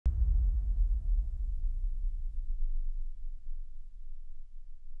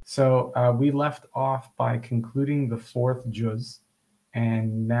We left off by concluding the fourth juz,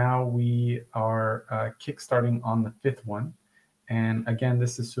 and now we are kickstarting on the fifth one. And again,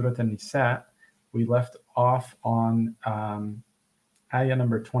 this is Surah An-Nisa. We left off on ayah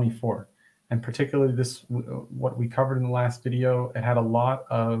number 24. And particularly what we covered in the last video, it had a lot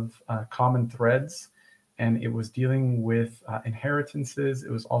of common threads, and it was dealing with inheritances.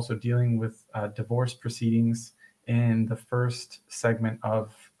 It was also dealing with divorce proceedings in the first segment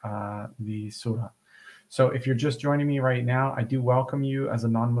of the surah. So if you're just joining me right now, I do welcome you as a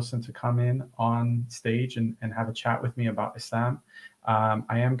non-Muslim to come in on stage and have a chat with me about Islam.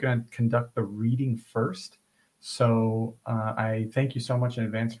 I am going to conduct the reading first. So I thank you so much in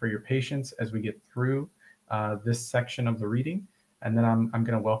advance for your patience as we get through this section of the reading. And then I'm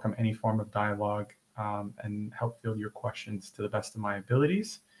going to welcome any form of dialogue and help field your questions to the best of my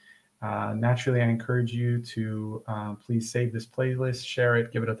abilities. Naturally, I encourage you to please save this playlist, share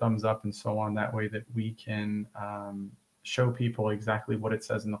it, give it a thumbs up, and so on. That way that we can show people exactly what it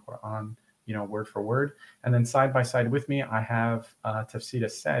says in the Quran, word for word. And then side by side with me, I have Tafsir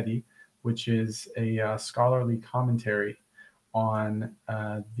as-Sadi, which is a scholarly commentary on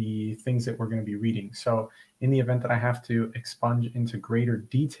the things that we're going to be reading. So in the event that I have to expunge into greater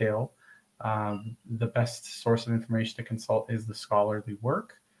detail, the best source of information to consult is the scholarly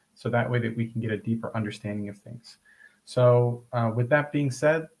work. So that way that we can get a deeper understanding of things. So with that being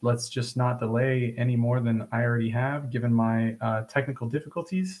said, let's just not delay any more than I already have, given my technical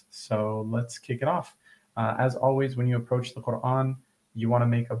difficulties. So let's kick it off. As always, when you approach the Quran, you want to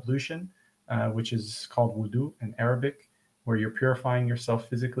make ablution, which is called wudu in Arabic, where you're purifying yourself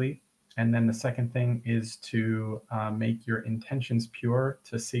physically. And then the second thing is to make your intentions pure,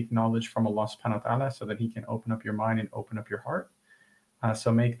 to seek knowledge from Allah subhanahu wa ta'ala so that He can open up your mind and open up your heart.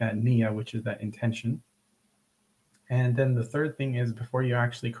 So make that niyyah, which is that intention. And then the third thing is, before you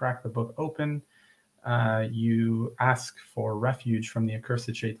actually crack the book open, you ask for refuge from the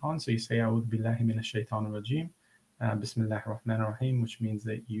accursed shaitan. So you say, A'udhu billahi minash shaitanir rajim, Bismillahir Rahmanir Rahim, which means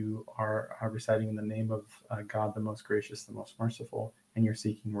that you are reciting in the name of God, the most gracious, the most merciful, and you're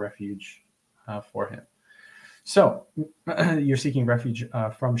seeking refuge for Him. So you're seeking refuge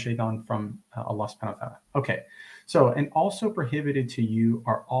from shaitan, from Allah subhanahu wa ta'ala. Okay. So, and also prohibited to you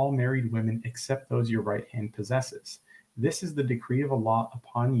are all married women except those your right hand possesses. This is the decree of Allah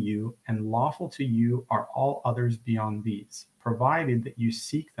upon you, and lawful to you are all others beyond these, provided that you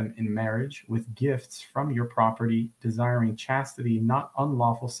seek them in marriage with gifts from your property, desiring chastity, not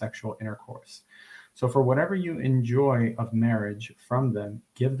unlawful sexual intercourse. So for whatever you enjoy of marriage from them,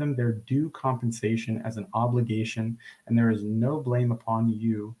 give them their due compensation as an obligation, and there is no blame upon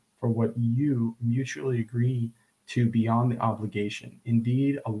you for what you mutually agree to beyond the obligation.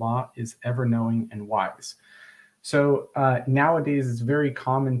 Indeed, Allah is ever knowing and wise. So nowadays, it's very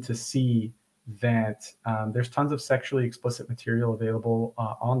common to see that there's tons of sexually explicit material available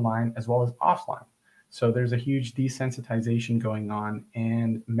online as well as offline. So there's a huge desensitization going on,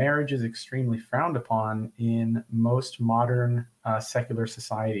 and marriage is extremely frowned upon in most modern secular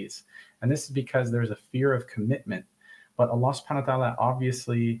societies. And this is because there's a fear of commitment. But Allah subhanahu wa ta'ala,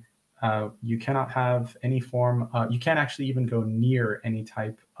 obviously, you cannot have any form, you can't actually even go near any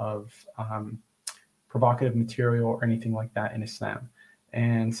type of provocative material or anything like that in Islam.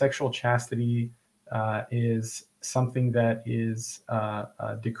 And sexual chastity is something that is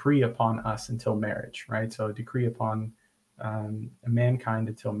a decree upon us until marriage, right? So a decree upon mankind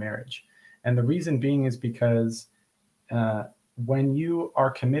until marriage. And the reason being is because when you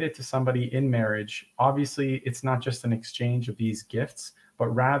are committed to somebody in marriage, obviously it's not just an exchange of these gifts, but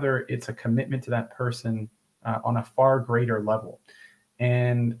rather it's a commitment to that person on a far greater level.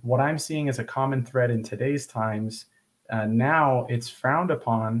 And what I'm seeing as a common thread in today's times, now it's frowned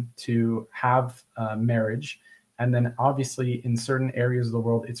upon to have marriage. And then obviously in certain areas of the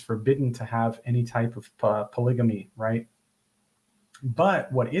world, it's forbidden to have any type of polygamy, right?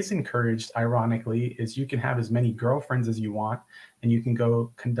 But what is encouraged, ironically, is you can have as many girlfriends as you want, and you can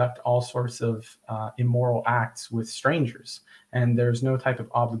go conduct all sorts of immoral acts with strangers. And there's no type of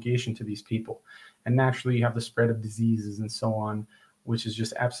obligation to these people. And naturally, you have the spread of diseases and so on, which is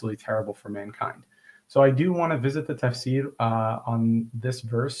just absolutely terrible for mankind. So I do want to visit the tafsir on this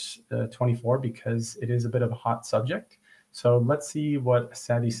verse 24 because it is a bit of a hot subject. So let's see what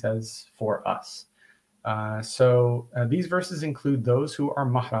Sadi says for us. These verses include those who are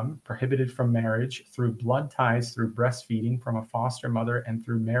mahram, prohibited from marriage, through blood ties, through breastfeeding from a foster mother, and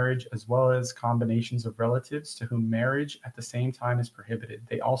through marriage, as well as combinations of relatives to whom marriage at the same time is prohibited.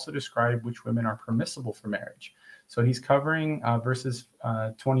 They also describe which women are permissible for marriage. So he's covering verses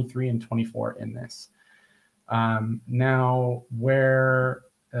 23 and 24 in this. Now, where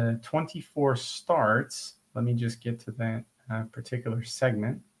 24 starts. Let me just get to that particular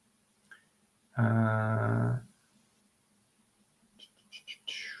segment.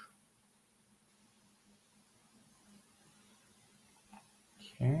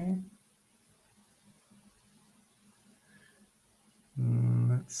 Okay.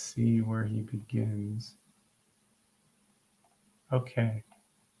 Let's see where he begins. Okay.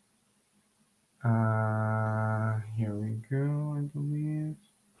 Here we go, I believe.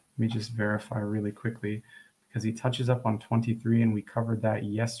 Let me just verify really quickly because he touches up on 23 and we covered that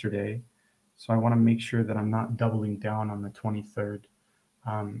yesterday. So I want to make sure that I'm not doubling down on the 23rd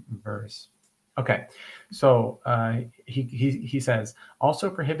verse. Okay, so he says, also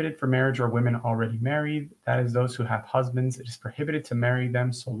prohibited for marriage are women already married. That is those who have husbands. It is prohibited to marry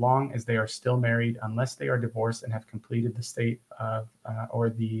them so long as they are still married, unless they are divorced and have completed the state of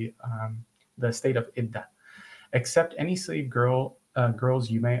the state of iddah. Except any slave girls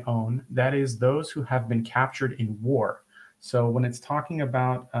you may own. That is those who have been captured in war. So when it's talking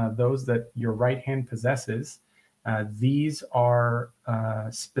about those that your right hand possesses, these are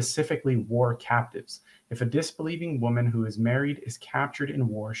specifically war captives. If a disbelieving woman who is married is captured in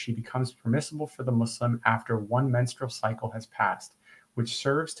war, she becomes permissible for the Muslim after one menstrual cycle has passed, which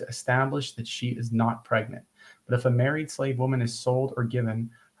serves to establish that she is not pregnant. But if a married slave woman is sold or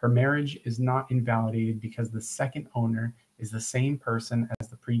given, her marriage is not invalidated because the second owner is the same person as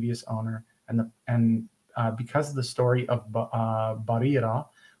the previous owner, and because of the story of Barira,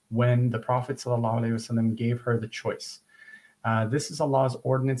 when the Prophet ﷺ gave her the choice. This is Allah's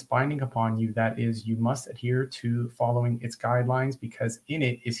ordinance binding upon you. That is, you must adhere to following its guidelines, because in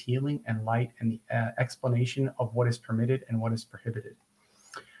it is healing and light and the explanation of what is permitted and what is prohibited.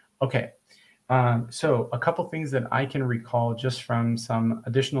 Okay, so a couple things that I can recall just from some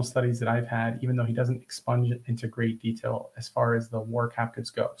additional studies that I've had, even though he doesn't expunge it into great detail as far as the war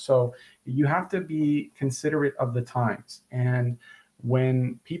captives go. So you have to be considerate of the times. And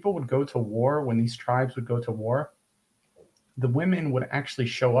when people would go to war, when these tribes would go to war, the women would actually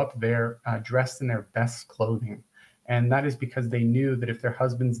show up there dressed in their best clothing. And that is because they knew that if their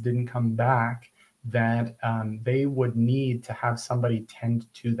husbands didn't come back, that they would need to have somebody tend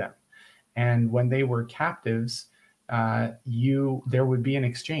to them. And when they were captives, there would be an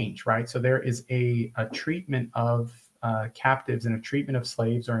exchange, right? So there is a treatment of captives and a treatment of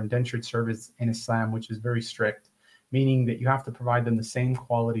slaves or indentured servants in Islam, which is very strict, meaning that you have to provide them the same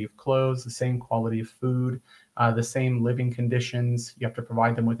quality of clothes, the same quality of food, the same living conditions. You have to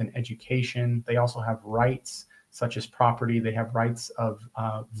provide them with an education. They also have rights such as property. They have rights of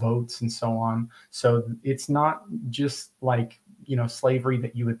votes and so on. So it's not just like, slavery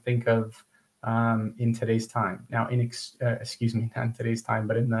that you would think of in today's time. Now, excuse me, not in today's time,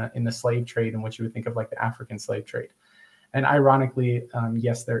 but in the slave trade, in what you would think of like the African slave trade. And ironically,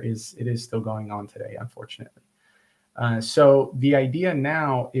 yes, it is still going on today, unfortunately. So the idea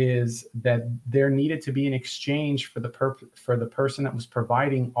now is that there needed to be an exchange for the person that was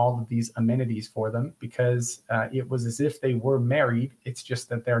providing all of these amenities for them, because it was as if they were married. It's just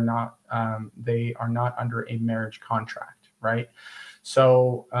that they are not under a marriage contract, right?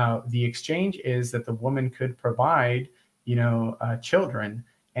 So the exchange is that the woman could provide, children.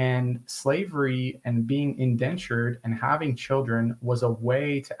 And slavery and being indentured and having children was a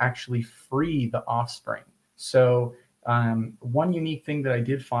way to actually free the offspring. So one unique thing that I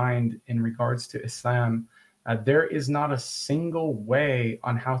did find in regards to Islam, there is not a single way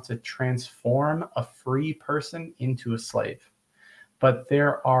on how to transform a free person into a slave. But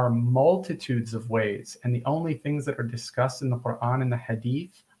there are multitudes of ways. And the only things that are discussed in the Quran and the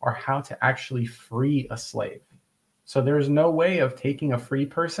Hadith are how to actually free a slave. So there's no way of taking a free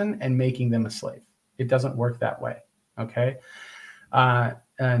person and making them a slave. It doesn't work that way. Okay.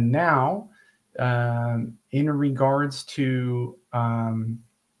 And now, in regards to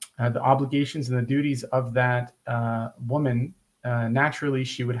the obligations and the duties of that woman, naturally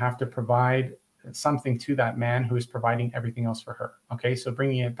she would have to provide something to that man who is providing everything else for her. Okay, so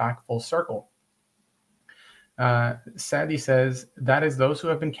bringing it back full circle. Sadi says, that is those who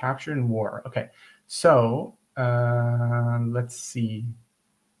have been captured in war. Okay, so let's see.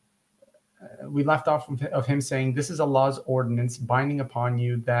 We left off of him saying, this is Allah's ordinance binding upon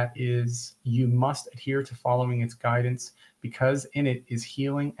you. That is, you must adhere to following its guidance, because in it is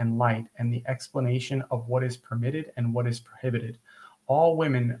healing and light and the explanation of what is permitted and what is prohibited. All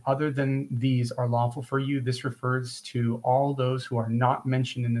women other than these are lawful for you. This refers to all those who are not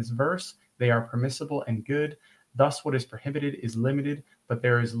mentioned in this verse. They are permissible and good. Thus, what is prohibited is limited, but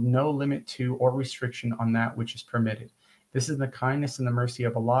there is no limit to or restriction on that which is permitted. This is the kindness and the mercy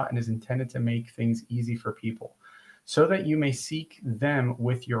of Allah and is intended to make things easy for people. so that you may seek them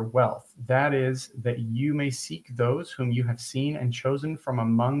with your wealth. That is, that you may seek those whom you have seen and chosen from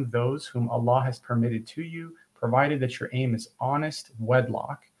among those whom Allah has permitted to you, provided that your aim is honest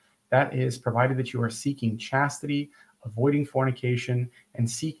wedlock. That is, provided that you are seeking chastity, avoiding fornication,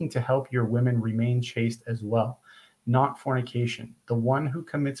 and seeking to help your women remain chaste as well. Not fornication. The one who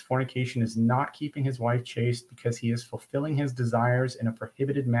commits fornication is not keeping his wife chaste because he is fulfilling his desires in a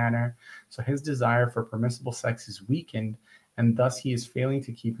prohibited manner, so his desire for permissible sex is weakened, and thus he is failing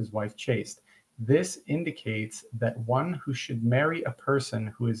to keep his wife chaste. This indicates that one who should marry a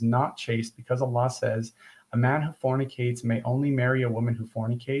person who is not chaste, because Allah says, a man who fornicates may only marry a woman who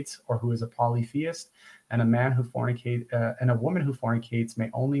fornicates or who is a polytheist, and a woman who fornicates may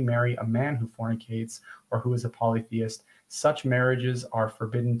only marry a man who fornicates or who is a polytheist. Such marriages are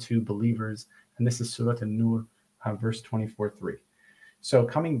forbidden to believers, and this is Surah An-Nur, verse 24:3. So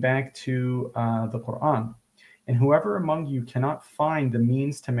coming back to the Quran, and whoever among you cannot find the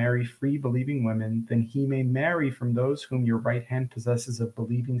means to marry free believing women, then he may marry from those whom your right hand possesses of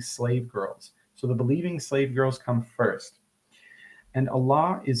believing slave girls. So the believing slave girls come first. And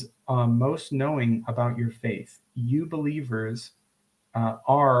Allah is most knowing about your faith. You believers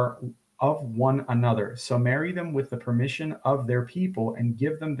are of one another. So marry them with the permission of their people and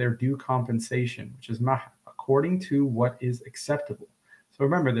give them their due compensation, which is mahar, according to what is acceptable. So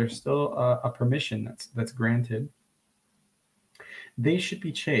remember, there's still a permission that's granted. They should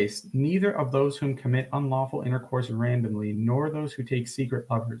be chaste, neither of those whom commit unlawful intercourse randomly, nor those who take secret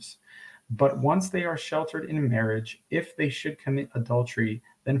lovers. But once they are sheltered in marriage, if they should commit adultery,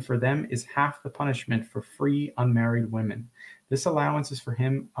 then for them is half the punishment for free unmarried women. This allowance is for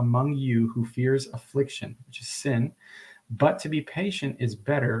him among you who fears affliction, which is sin, but to be patient is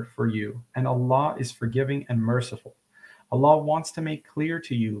better for you, and Allah is forgiving and merciful. Allah wants to make clear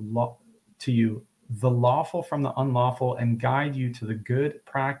to you the lawful from the unlawful and guide you to the good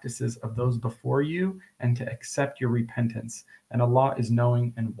practices of those before you and to accept your repentance. And Allah is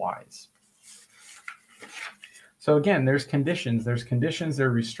knowing and wise. So again, there's conditions, there are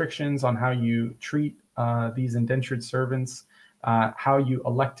restrictions on how you treat these indentured servants, how you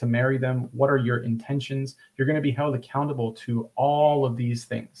elect to marry them, what are your intentions. You're going to be held accountable to all of these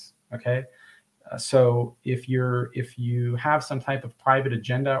things, okay? So if you have some type of private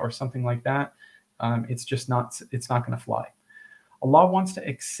agenda or something like that, it's not going to fly. Allah wants to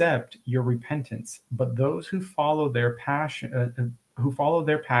accept your repentance, but those who follow their passions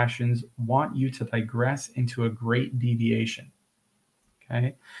want you to digress into a great deviation.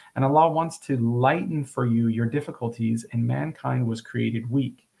 Okay? And Allah wants to lighten for you your difficulties, and mankind was created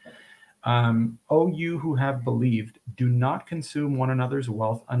weak. O you who have believed, do not consume one another's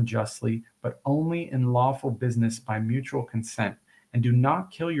wealth unjustly, but only in lawful business by mutual consent, and do not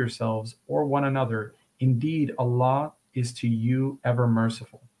kill yourselves or one another. Indeed, Allah is to you ever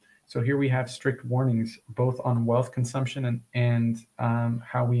merciful. So here we have strict warnings both on wealth consumption and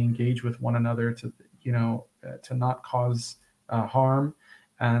how we engage with one another to not cause harm,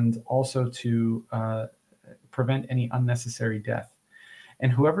 and also to prevent any unnecessary death.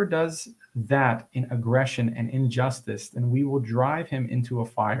 And whoever does that in aggression and injustice, then we will drive him into a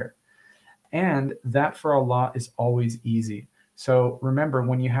fire. And that for Allah is always easy. So remember,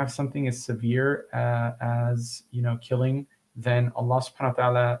 when you have something as severe as killing, then Allah subhanahu wa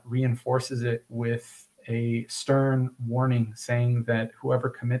ta'ala reinforces it with a stern warning saying that whoever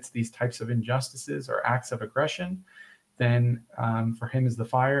commits these types of injustices or acts of aggression, then for him is the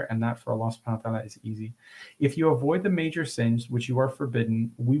fire, and that for Allah subhanahu wa ta'ala is easy. If you avoid the major sins which you are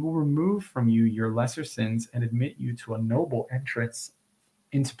forbidden, we will remove from you your lesser sins and admit you to a noble entrance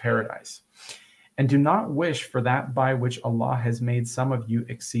into paradise. And do not wish for that by which Allah has made some of you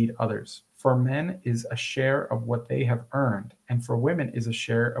exceed others. For men is a share of what they have earned, and for women is a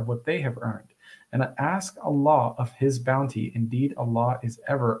share of what they have earned. And ask Allah of His bounty. Indeed, Allah is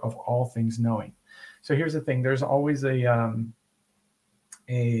ever of all things knowing. So here's the thing: there's always a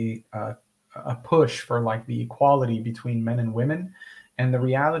push for like the equality between men and women, and the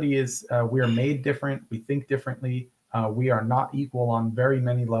reality is we are made different. We think differently. We are not equal on very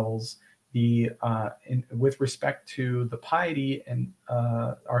many levels. With respect to the piety and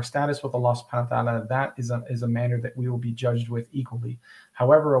our status with Allah subhanahu wa ta'ala, that is a manner that we will be judged with equally.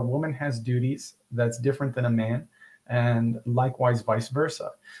 However, a woman has duties that's different than a man, and likewise vice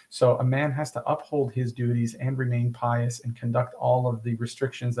versa. So a man has to uphold his duties and remain pious and conduct all of the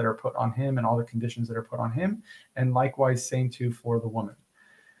restrictions that are put on him and all the conditions that are put on him, and likewise same too for the woman.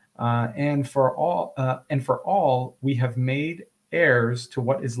 And for all we have made heirs to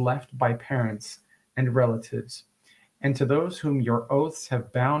what is left by parents and relatives, And to those whom your oaths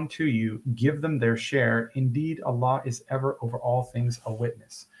have bound to you, give them their share. Indeed, Allah is ever over all things a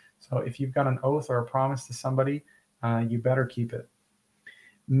witness. So if you've got an oath or a promise to somebody, you better keep it.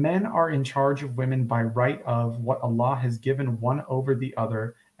 Men are in charge of women by right of what Allah has given one over the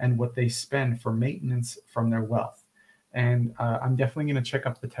other and what they spend for maintenance from their wealth. And I'm definitely going to check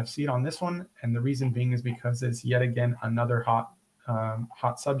up the tafsir on this one. And the reason being is because it's yet again another hot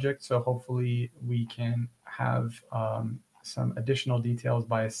subject. So hopefully we can have some additional details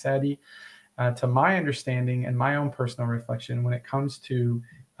by Asadi. To my understanding and my own personal reflection, when it comes to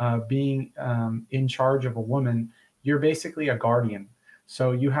being in charge of a woman, you're basically a guardian.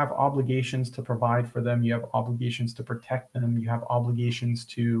 So you have obligations to provide for them. You have obligations to protect them. You have obligations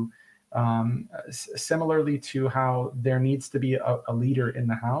to, similarly to how there needs to be a leader in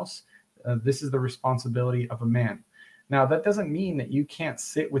the house. This is the responsibility of a man. Now, that doesn't mean that you can't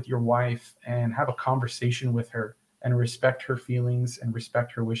sit with your wife and have a conversation with her and respect her feelings and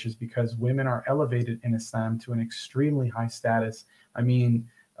respect her wishes, because women are elevated in Islam to an extremely high status. I mean,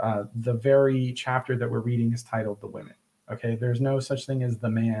 the very chapter that we're reading is titled The Women. Okay, there's no such thing as the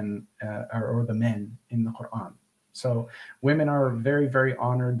man or the men in the Quran. So women are very, very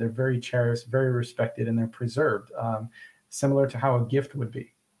honored. They're very cherished, very respected, and they're preserved, similar to how a gift would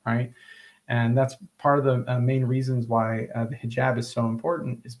be, right? And that's part of the main reasons why the hijab is so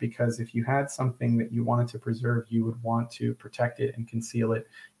important, is because if you had something that you wanted to preserve, you would want to protect it and conceal it.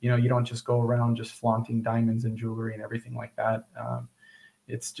 You know, you don't just go around just flaunting diamonds and jewelry and everything like that.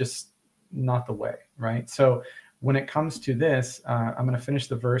 It's just not the way, right? So when it comes to this, I'm going to finish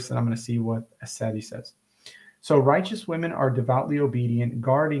the verse and I'm going to see what Asadi says. So righteous women are devoutly obedient,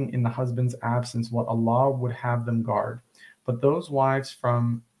 guarding in the husband's absence what Allah would have them guard. But those wives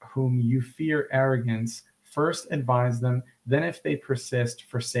from whom you fear arrogance, first advise them, then if they persist,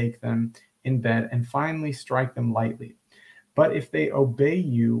 forsake them in bed, and finally strike them lightly. But if they obey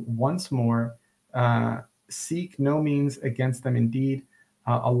you once more, seek no means against them. Indeed,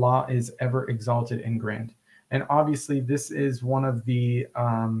 Allah is ever exalted and grand. And obviously, this is one of the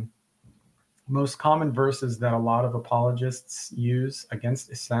most common verses that a lot of apologists use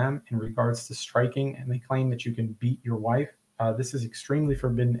against Islam in regards to striking, and they claim that you can beat your wife. This is extremely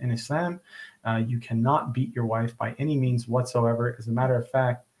forbidden in Islam. You cannot beat your wife by any means whatsoever. As a matter of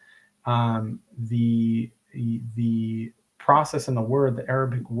fact, the process in the word, the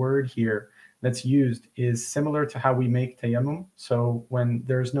Arabic word here that's used, is similar to how we make tayammum. So when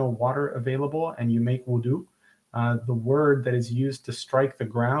there's no water available and you make wudu, the word that is used to strike the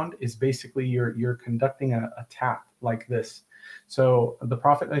ground is basically you're conducting a tap like this. So the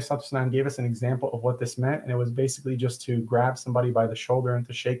Prophet ﷺ gave us an example of what this meant, and it was basically just to grab somebody by the shoulder and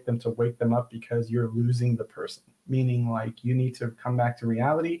to shake them to wake them up, because you're losing the person, meaning like you need to come back to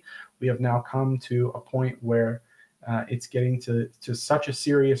reality. We have now come to a point where it's getting to such a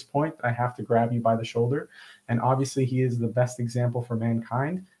serious point that I have to grab you by the shoulder. And obviously he is the best example for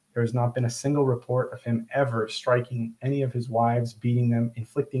mankind. There has not been a single report of him ever striking any of his wives, beating them,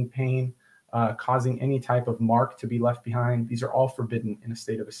 inflicting pain, causing any type of mark to be left behind. These are all forbidden in a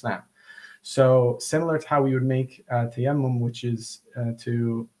state of Islam. So similar to how we would make tayammum, which is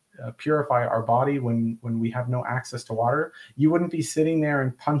to purify our body when we have no access to water, you wouldn't be sitting there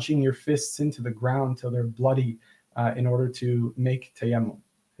and punching your fists into the ground till they're bloody in order to make tayammum.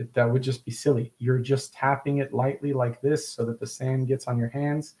 That would just be silly. You're just tapping it lightly like this so that the sand gets on your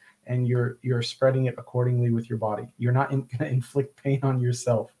hands, and you're spreading it accordingly with your body. You're not going to inflict pain on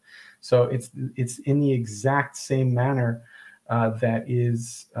yourself. So it's in the exact same manner that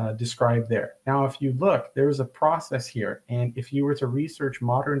is described there. Now, if you look, there's a process here. And if you were to research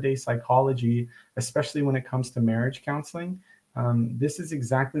modern day psychology, especially when it comes to marriage counseling, this is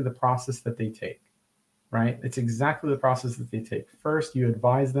exactly the process that they take. Right? It's exactly the process that they take. First, you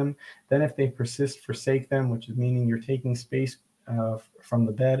advise them. Then if they persist, forsake them, which is meaning you're taking space from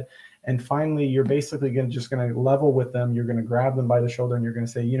the bed. And finally, you're basically just going to level with them. You're going to grab them by the shoulder and you're going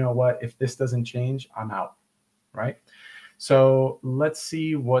to say, you know what, if this doesn't change, I'm out. Right? So let's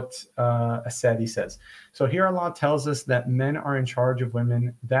see what Asadi says. So here Allah tells us that men are in charge of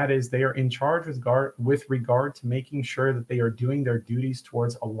women. That is, they are in charge with regard to making sure that they are doing their duties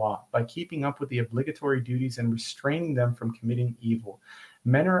towards Allah by keeping up with the obligatory duties and restraining them from committing evil.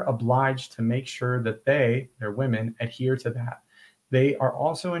 Men are obliged to make sure that their women, adhere to that. They are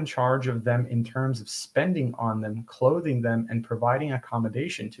also in charge of them in terms of spending on them, clothing them, and providing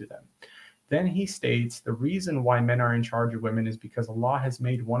accommodation to them. Then he states the reason why men are in charge of women is because Allah has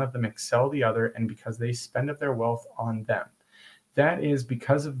made one of them excel the other, and because they spend of their wealth on them. That is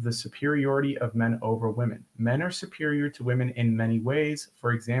because of the superiority of men over women. Men are superior to women in many ways.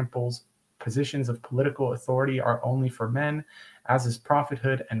 For example, positions of political authority are only for men, as is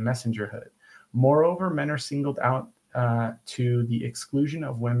prophethood and messengerhood. Moreover, men are singled out to the exclusion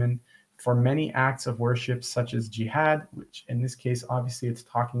of women for many acts of worship, such as jihad, which in this case, obviously, it's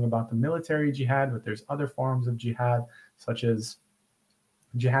talking about the military jihad, but there's other forms of jihad, such as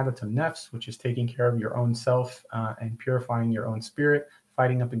jihadatun nafs, which is taking care of your own self and purifying your own spirit,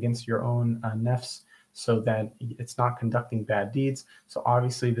 fighting up against your own nafs so that it's not conducting bad deeds. So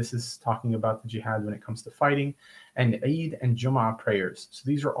obviously this is talking about the jihad when it comes to fighting, and Eid and Jum'ah prayers. So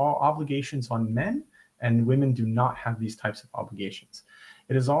these are all obligations on men, and women do not have these types of obligations.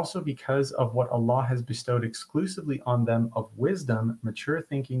 It is also because of what Allah has bestowed exclusively on them of wisdom, mature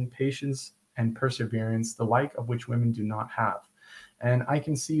thinking, patience, and perseverance, the like of which women do not have. And I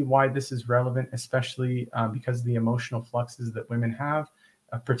can see why this is relevant, especially because of the emotional fluxes that women have,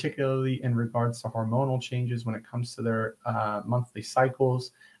 particularly in regards to hormonal changes when it comes to their monthly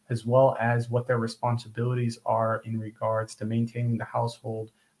cycles, as well as what their responsibilities are in regards to maintaining the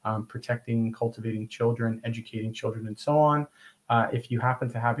household, protecting, cultivating children, educating children, and so on. If you happen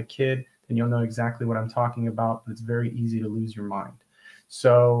to have a kid, then you'll know exactly what I'm talking about, but it's very easy to lose your mind.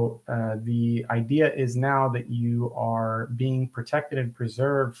 So the idea is now that you are being protected and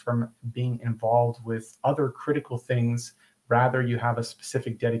preserved from being involved with other critical things. Rather, you have a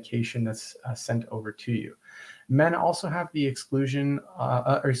specific dedication that's sent over to you. Men also have the exclusive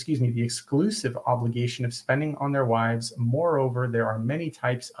obligation of spending on their wives. Moreover, there are many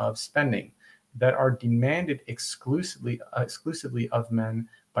types of spending that are demanded exclusively of men,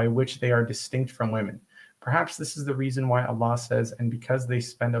 by which they are distinct from women. Perhaps this is the reason why Allah says, and because they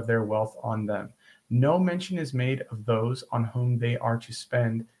spend of their wealth on them. No mention is made of those on whom they are to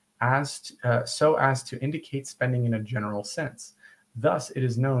spend so as to indicate spending in a general sense. Thus, it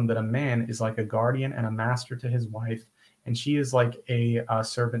is known that a man is like a guardian and a master to his wife, and she is like a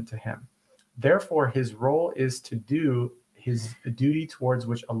servant to him. Therefore, his role is to do his duty towards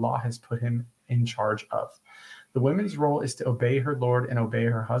which Allah has put him in charge of. The woman's role is to obey her Lord and obey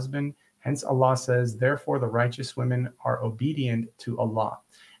her husband. Hence Allah says, therefore the righteous women are obedient to Allah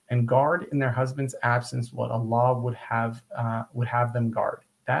and guard in their husband's absence what Allah would have them guard.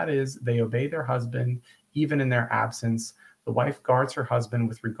 That is, they obey their husband even in their absence. The wife guards her husband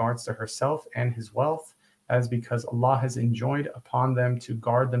with regards to herself and his wealth, as because Allah has enjoined upon them to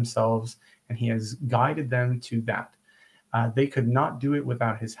guard themselves, and He has guided them to that. They could not do it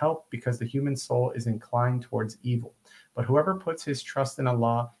without His help, because the human soul is inclined towards evil. But whoever puts his trust in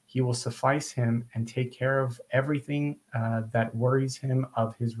Allah, He will suffice him and take care of everything that worries him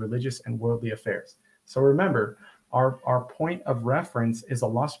of his religious and worldly affairs. So remember, our point of reference is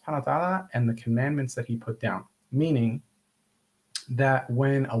Allah subhanahu wa ta'ala and the commandments that He put down. Meaning that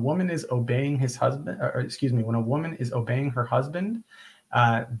when a woman is obeying when a woman is obeying her husband,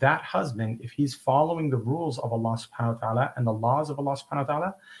 that husband, if he's following the rules of Allah subhanahu wa ta'ala and the laws of Allah subhanahu wa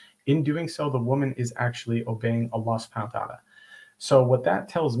ta'ala, in doing so, the woman is actually obeying Allah subhanahu wa ta'ala. So what that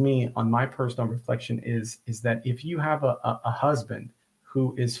tells me on my personal reflection is that if you have a husband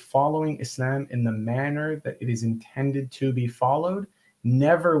who is following Islam in the manner that it is intended to be followed,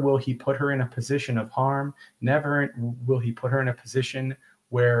 never will he put her in a position of harm. Never will he put her in a position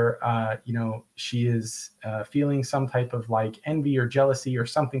where she is feeling some type of like envy or jealousy or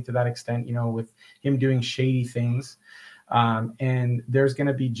something to that extent, with him doing shady things. And there's going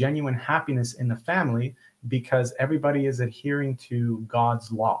to be genuine happiness in the family because everybody is adhering to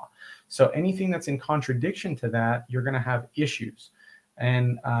God's law. So anything that's in contradiction to that, you're going to have issues.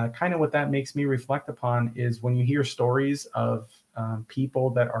 And kind of what that makes me reflect upon is when you hear stories of people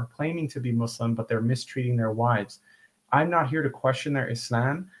that are claiming to be Muslim, but they're mistreating their wives. I'm not here to question their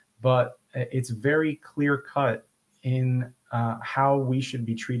Islam, but it's very clear cut in how we should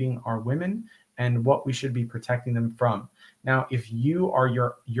be treating our women and what we should be protecting them from. Now, if you are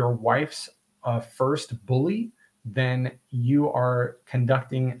your wife's first bully, then you are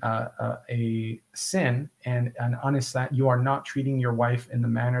conducting a sin and an un-Islam. You are not treating your wife in the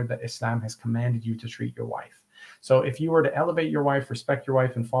manner that Islam has commanded you to treat your wife. So if you were to elevate your wife, respect your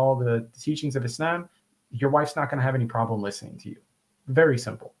wife, and follow the teachings of Islam, your wife's not going to have any problem listening to you. Very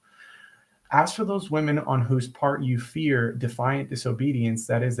simple. As for those women on whose part you fear defiant disobedience,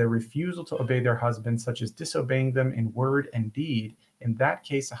 that is, their refusal to obey their husbands, such as disobeying them in word and deed, in that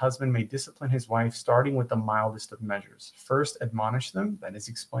case, a husband may discipline his wife, starting with the mildest of measures. First, admonish them, that is,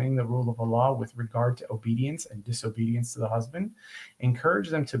 explaining the rule of Allah with regard to obedience and disobedience to the husband. Encourage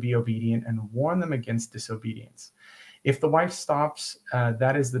them to be obedient and warn them against disobedience. If the wife stops,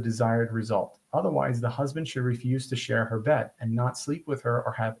 that is the desired result. Otherwise, the husband should refuse to share her bed and not sleep with her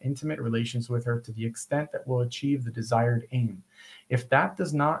or have intimate relations with her to the extent that will achieve the desired aim. If that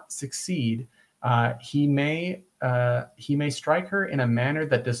does not succeed, he may strike her in a manner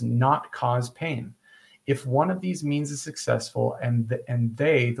that does not cause pain. If one of these means is successful and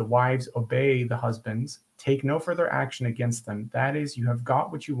the wives, obey the husbands, take no further action against them. That is, you have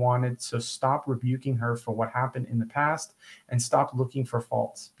got what you wanted, so stop rebuking her for what happened in the past and stop looking for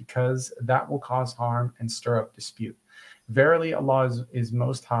faults, because that will cause harm and stir up dispute. Verily, Allah is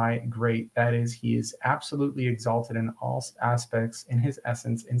most high, great. That is, he is absolutely exalted in all aspects, in his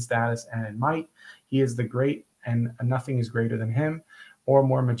essence, in status, and in might. He is the great, and nothing is greater than him, or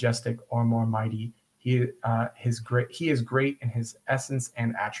more majestic, or more mighty. He is great in his essence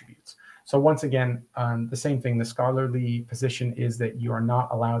and attributes. So once again, the same thing. The scholarly position is that you are not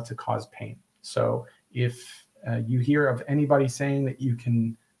allowed to cause pain. So if you hear of anybody saying that you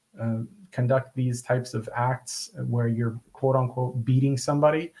can conduct these types of acts where you're quote unquote beating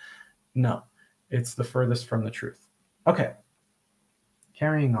somebody, no, it's the furthest from the truth. Okay,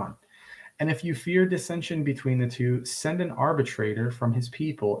 carrying on. And if you fear dissension between the two, send an arbitrator from his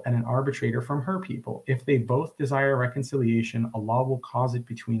people and an arbitrator from her people. If they both desire reconciliation, Allah will cause it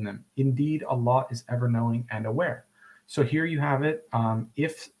between them. Indeed, Allah is ever knowing and aware. So here you have it.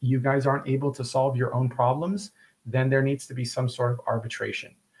 If you guys aren't able to solve your own problems, then there needs to be some sort of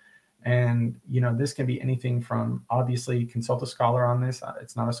arbitration. And, this can be anything from, obviously, consult a scholar on this.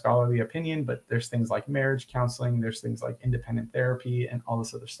 It's not a scholarly opinion, but there's things like marriage counseling. There's things like independent therapy and all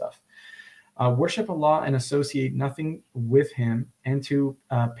this other stuff. Worship Allah and associate nothing with him, and to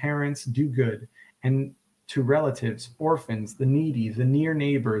parents do good, and to relatives, orphans, the needy, the near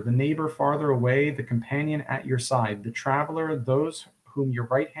neighbor, the neighbor farther away, the companion at your side, the traveler, those whom your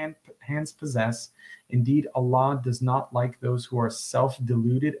right hands possess. Indeed, Allah does not like those who are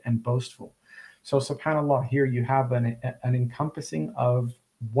self-deluded and boastful. So subhanAllah, here you have an encompassing of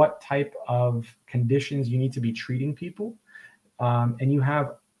what type of conditions you need to be treating people. And you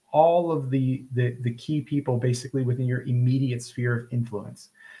have all of the key people basically within your immediate sphere of influence,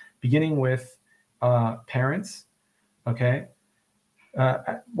 beginning with parents. Okay.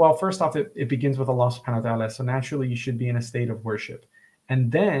 Well, first off, it begins with Allah subhanahu wa ta'ala. So naturally you should be in a state of worship. And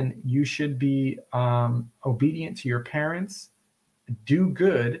then you should be obedient to your parents, do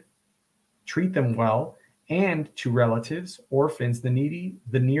good, treat them well, and to relatives, orphans, the needy,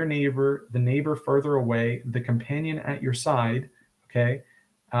 the near neighbor, the neighbor further away, the companion at your side, okay,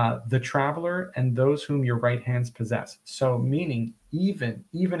 the traveler, and those whom your right hands possess. So meaning even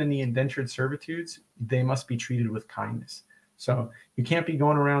in the indentured servitudes, they must be treated with kindness. So you can't be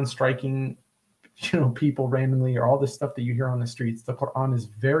going around striking people randomly, or all this stuff that you hear on the streets. The Quran is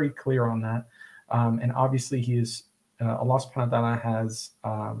very clear on that. And obviously Allah subhanahu wa ta'ala has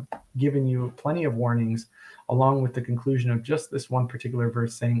given you plenty of warnings, along with the conclusion of just this one particular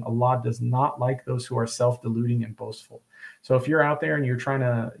verse saying Allah does not like those who are self-deluding and boastful. So if you're out there and you're trying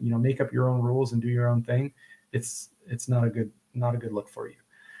to, make up your own rules and do your own thing, it's not a good look for you.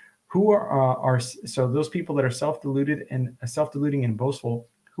 Who are so those people that are self-deluding and boastful,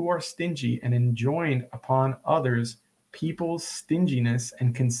 who are stingy and enjoin upon others people's stinginess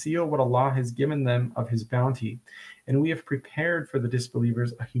and conceal what Allah has given them of his bounty. And we have prepared for the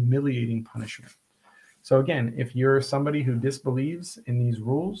disbelievers a humiliating punishment. So again, if you're somebody who disbelieves in these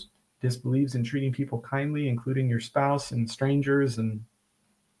rules, disbelieves in treating people kindly, including your spouse and strangers and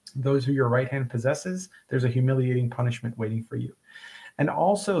those who your right hand possesses, there's a humiliating punishment waiting for you. And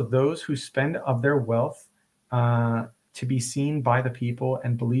also those who spend of their wealth to be seen by the people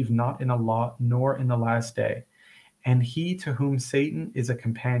and believe not in Allah nor in the last day. And he to whom Satan is a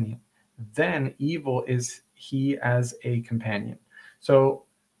companion, then evil is he as a companion. So,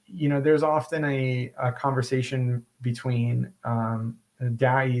 there's often a conversation between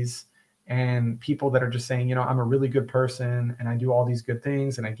da'is and people that are just saying, I'm a really good person and I do all these good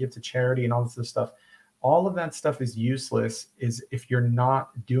things and I give to charity and all this other stuff. All of that stuff is useless if you're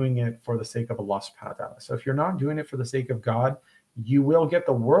not doing it for the sake of Allah subhanahu wa ta'ala. So if you're not doing it for the sake of God, you will get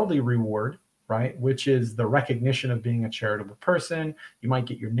the worldly reward, right? Which is the recognition of being a charitable person. You might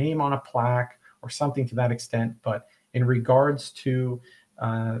get your name on a plaque or something to that extent. But in regards to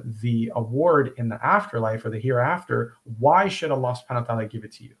the award in the afterlife or the hereafter, why should Allah subhanahu wa ta'ala give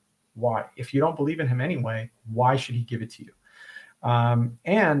it to you? Why? If you don't believe in him anyway, why should he give it to you?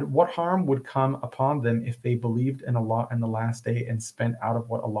 And what harm would come upon them if they believed in Allah and the last day and spent out of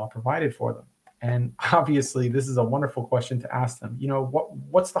what Allah provided for them? And obviously, this is a wonderful question to ask them.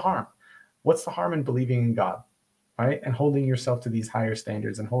 What's the harm? What's the harm in believing in God, right? And holding yourself to these higher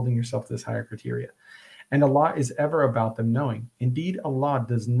standards and holding yourself to this higher criteria. And Allah is ever about them knowing. Indeed, Allah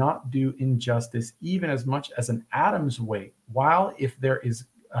does not do injustice even as much as an atom's weight. While if there is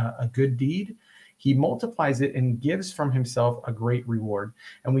a good deed, he multiplies it and gives from himself a great reward.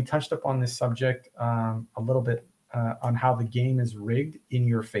 And we touched upon this subject a little bit on how the game is rigged in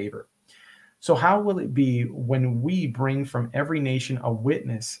your favor. So how will it be when we bring from every nation a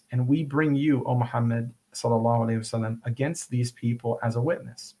witness, and we bring you, O Muhammad sallallahu alaihi wasallam, against these people as a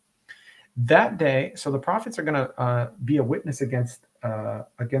witness? That day, so the prophets are going to be a witness against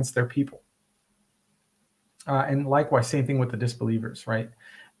their people. And likewise, same thing with the disbelievers, right?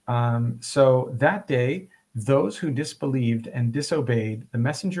 So that day, those who disbelieved and disobeyed, the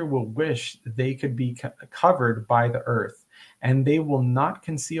messenger will wish they could be covered by the earth, and they will not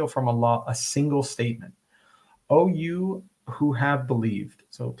conceal from Allah a single statement. O you who have believed,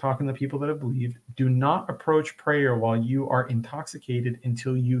 so talking to people that have believed, do not approach prayer while you are intoxicated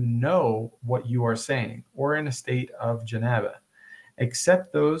until you know what you are saying, or in a state of janaba,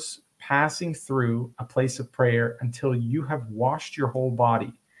 except those passing through a place of prayer until you have washed your whole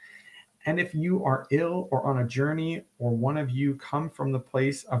body. And if you are ill or on a journey, or one of you come from the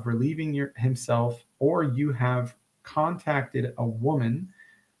place of relieving himself, or you have contacted women,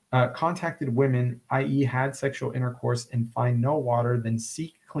 i.e., had sexual intercourse, and find no water, then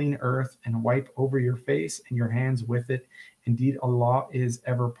seek clean earth and wipe over your face and your hands with it. Indeed, Allah is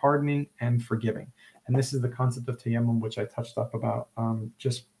ever pardoning and forgiving. And this is the concept of tayammum, which I touched up about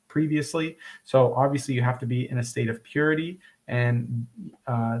just previously. So obviously you have to be in a state of purity. And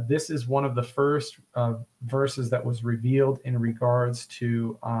this is one of the first verses that was revealed in regards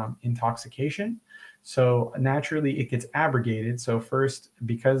to intoxication. So naturally it gets abrogated. So first,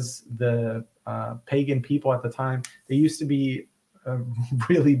 because the pagan people at the time, they used to be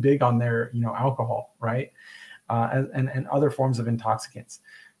really big on their, alcohol, right? And other forms of intoxicants.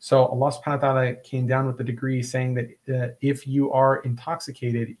 So Allah subhanahu wa ta'ala came down with the decree saying that if you are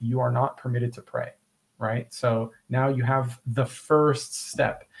intoxicated, you are not permitted to pray, right? So now you have the first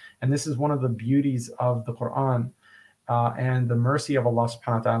step. And this is one of the beauties of the Quran and the mercy of Allah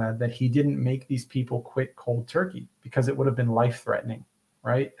subhanahu wa ta'ala, that he didn't make these people quit cold turkey, because it would have been life-threatening,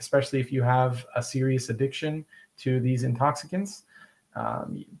 right? Especially if you have a serious addiction to these intoxicants.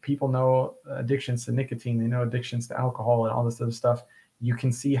 People know addictions to nicotine, they know addictions to alcohol and all this other stuff. You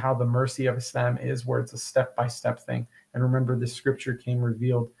can see how the mercy of Islam is, where it's a step-by-step thing. And remember, this scripture came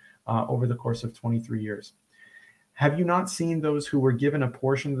revealed over the course of 23 years. Have you not seen those who were given a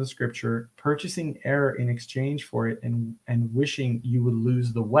portion of the scripture, purchasing error in exchange for it, and wishing you would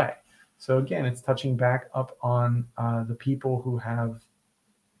lose the way? So again, it's touching back up on the people who have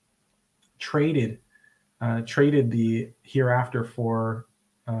traded the hereafter for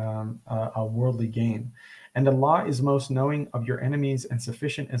a worldly gain. And Allah is most knowing of your enemies, and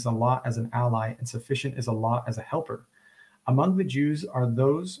sufficient is Allah as an ally, and sufficient is Allah as a helper. Among the Jews are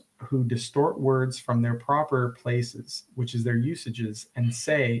those who distort words from their proper places, which is their usages, and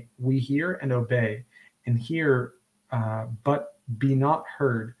say, we hear and obey, and hear, but be not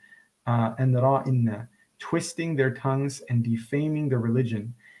heard, and ra'inna, twisting their tongues and defaming the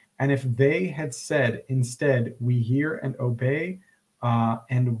religion. And if they had said instead, we hear and obey,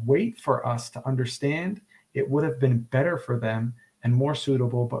 and wait for us to understand, it would have been better for them and more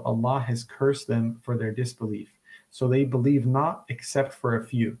suitable, but Allah has cursed them for their disbelief. So they believe not except for a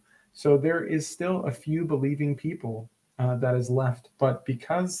few. So there is still a few believing people that is left, but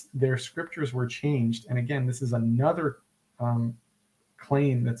because their scriptures were changed, and again, this is another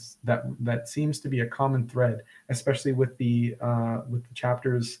claim that seems to be a common thread, especially with the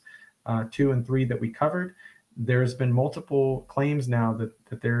chapters 2 and 3 that we covered. There's been multiple claims now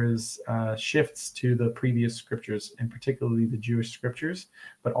that there is shifts to the previous scriptures, and particularly the Jewish scriptures,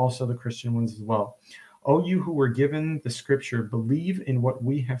 but also the Christian ones as well. O you who were given the scripture, believe in what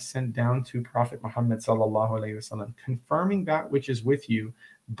we have sent down to Prophet Muhammad sallallahu alaihi wasallam, confirming that which is with you,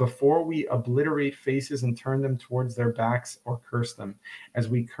 before we obliterate faces and turn them towards their backs or curse them, as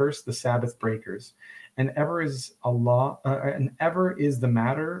we curse the Sabbath breakers. And ever is the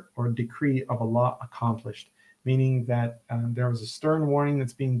matter or decree of Allah accomplished, meaning that there was a stern warning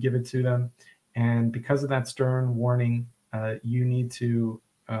that's being given to them, and because of that stern warning, you need to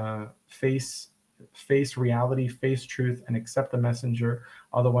face reality, face truth, and accept the messenger.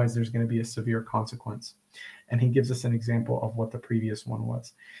 Otherwise, there's going to be a severe consequence. And he gives us an example of what the previous one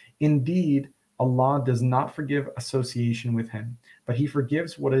was. Indeed, Allah does not forgive association with him, but he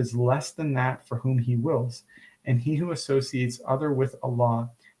forgives what is less than that for whom he wills. And he who associates other with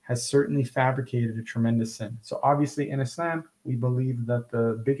Allah has certainly fabricated a tremendous sin. So obviously in Islam, we believe that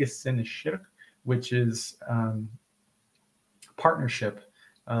the biggest sin is shirk, which is partnership.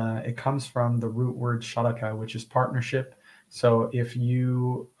 It comes from the root word sharaka, which is partnership. So if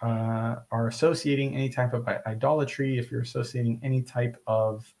you are associating any type of idolatry, if you're associating any type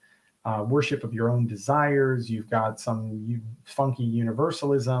of worship of your own desires. You've got some funky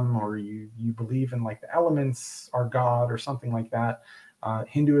universalism, or you believe in like the elements are God or something like that.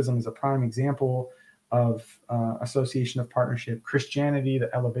 Hinduism is a prime example of association of partnership. Christianity,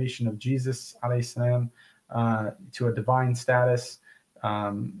 the elevation of Jesus alayhi salam to a divine status.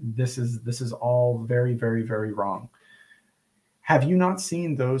 This is all very, very, very wrong. Have you not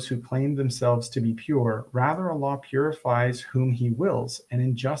seen those who claim themselves to be pure? Rather, Allah purifies whom He wills, and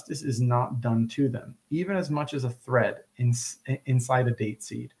injustice is not done to them, even as much as a thread inside a date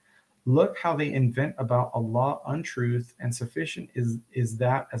seed. Look how they invent about Allah untruth, and sufficient is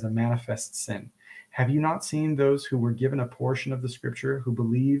that as a manifest sin. Have you not seen those who were given a portion of the scripture, who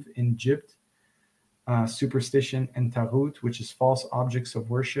believe in jibt, superstition, and taghut, which is false objects of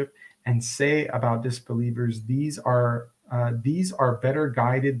worship, and say about disbelievers, these are better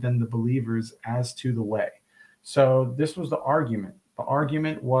guided than the believers as to the way. So this was the argument. The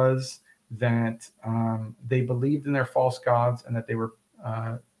argument was that they believed in their false gods, and that they were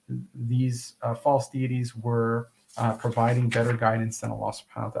these false deities were providing better guidance than Allah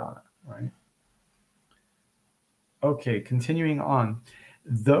subhanahu wa ta'ala, right? Okay, continuing on.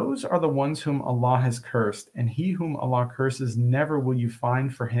 Those are the ones whom Allah has cursed, and he whom Allah curses, never will you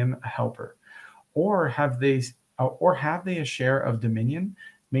find for him a helper. Or have they a share of dominion?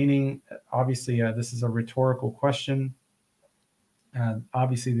 Meaning, obviously, this is a rhetorical question.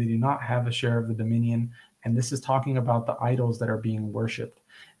 Obviously, they do not have a share of the dominion, and this is talking about the idols that are being worshipped.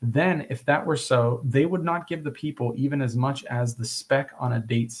 Then, if that were so, they would not give the people even as much as the speck on a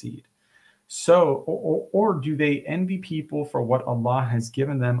date seed. So, or do they envy people for what Allah has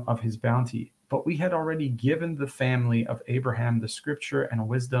given them of his bounty? But we had already given the family of Abraham the scripture and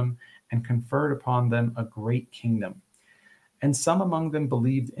wisdom, and conferred upon them a great kingdom. And some among them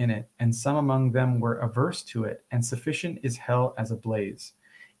believed in it, and some among them were averse to it, and sufficient is hell as a blaze.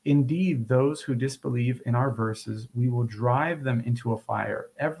 Indeed, those who disbelieve in our verses, we will drive them into a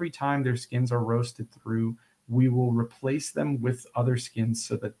fire. Every time their skins are roasted through, we will replace them with other skins,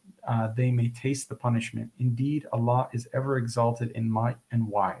 so that they may taste the punishment. Indeed, Allah is ever exalted in might and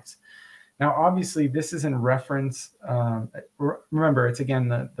wise. Now, obviously, this is in reference, remember, it's again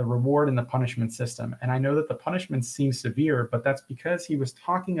the reward and the punishment system. And I know that the punishments seem severe, but that's because he was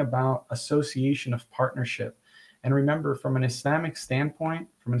talking about association of partnership. And remember, from an Islamic standpoint,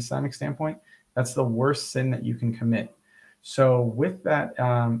 that's the worst sin that you can commit. So with that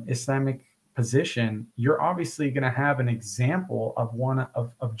Islamic position, you're obviously going to have an example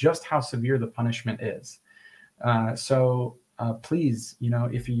of just how severe the punishment is. Please,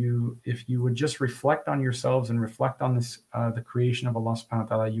 if you would just reflect on yourselves and reflect on this, the creation of Allah subhanahu wa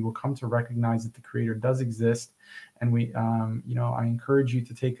ta'ala, you will come to recognize that the creator does exist. And I encourage you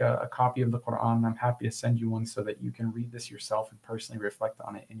to take a copy of the Quran. I'm happy to send you one so that you can read this yourself and personally reflect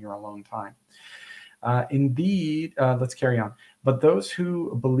on it in your alone time. Indeed, let's carry on. But those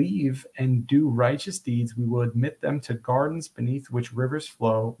who believe and do righteous deeds, we will admit them to gardens beneath which rivers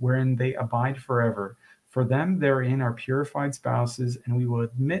flow, wherein they abide forever. For them therein are purified spouses, and we will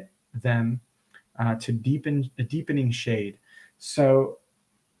admit them to deepening shade. So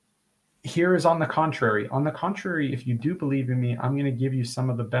here is on the contrary. On the contrary, if you do believe in me, I'm going to give you some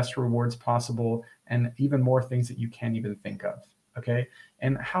of the best rewards possible, and even more things that you can't even think of. Okay?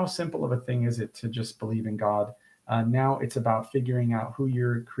 And how simple of a thing is it to just believe in God? Now it's about figuring out who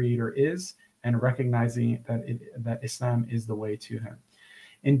your creator is and recognizing that Islam is the way to him.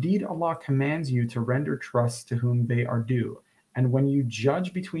 Indeed, Allah commands you to render trust to whom they are due, and when you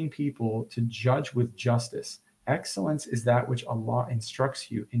judge between people, to judge with justice. Excellence is that which Allah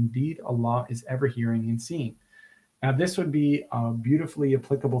instructs you. Indeed, Allah is ever hearing and seeing. Now, this would be a beautifully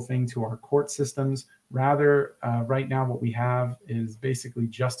applicable thing to our court systems. Rather, right now what we have is basically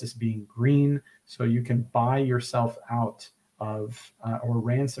justice being green, so you can buy yourself out of or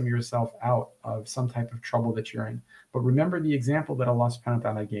ransom yourself out of some type of trouble that you're in. But remember the example that Allah subhanahu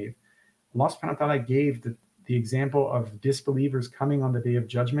wa ta'ala gave. Allah subhanahu wa ta'ala gave the example of disbelievers coming on the day of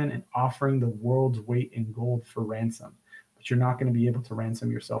judgment and offering the world's weight in gold for ransom. But you're not going to be able to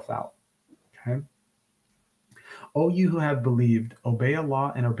ransom yourself out. Okay? O you who have believed, obey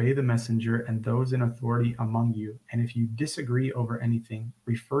Allah and obey the Messenger and those in authority among you. And if you disagree over anything,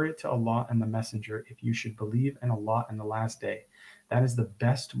 refer it to Allah and the Messenger if you should believe in Allah and the last day. That is the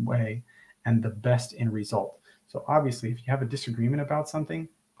best way and the best in result. So obviously, if you have a disagreement about something,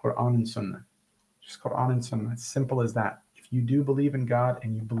 Quran and Sunnah. Just Quran and Sunnah. It's simple as that. If you do believe in God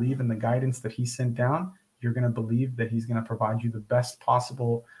and you believe in the guidance that he sent down, you're going to believe that he's going to provide you the best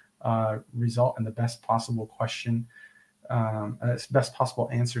possible result and the best possible best possible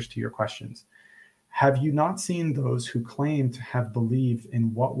answers to your questions. Have you not seen those who claim to have believed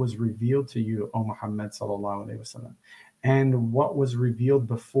in what was revealed to you, O Muhammad sallallahu alaihi wasallam, and what was revealed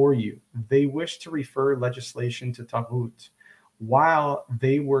before you? They wish to refer legislation to Taghut, while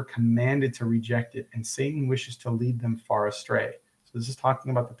they were commanded to reject it, and Satan wishes to lead them far astray. So this is talking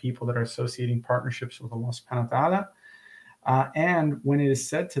about the people that are associating partnerships with Allah subhanahu wa ta'ala. And when it is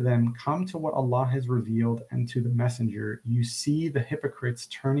said to them, come to what Allah has revealed and to the messenger, you see the hypocrites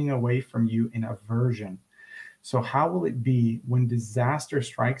turning away from you in aversion. So how will it be when disaster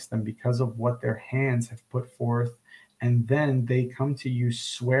strikes them because of what their hands have put forth, and then they come to you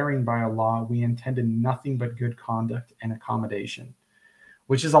swearing by Allah, we intended nothing but good conduct and accommodation,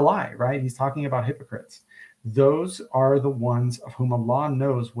 which is a lie, right? He's talking about hypocrites. Those are the ones of whom Allah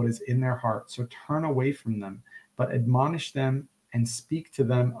knows what is in their heart. So turn away from them, but admonish them and speak to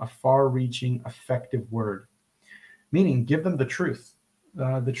them a far-reaching, effective word. Meaning, give them the truth.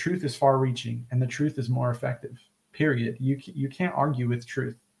 The truth is far-reaching, and the truth is more effective, period. You can't argue with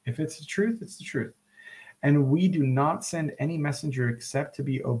truth. If it's the truth, it's the truth. And we do not send any messenger except to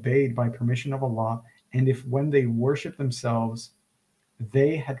be obeyed by permission of Allah. And if when they worship themselves,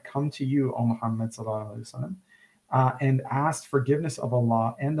 they had come to you, O Muhammad sallallahu alaihi wasallam, and asked forgiveness of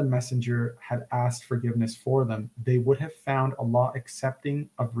Allah, and the messenger had asked forgiveness for them, they would have found Allah accepting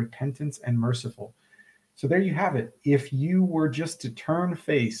of repentance and merciful. So there you have it. If you were just to turn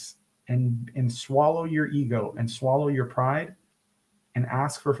face and swallow your ego and swallow your pride and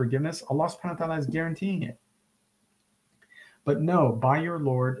ask for forgiveness, Allah subhanahu wa ta'ala is guaranteeing it. But no, by your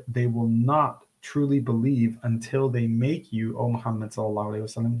Lord, they will not truly believe until they make you, O Muhammad sallallahu alaihi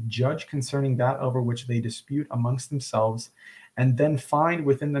wasallam, judge concerning that over which they dispute amongst themselves, and then find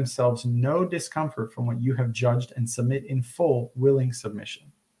within themselves no discomfort from what you have judged, and submit in full willing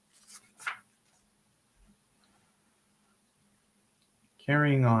submission.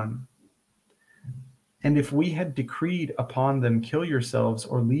 Carrying on. And if we had decreed upon them, kill yourselves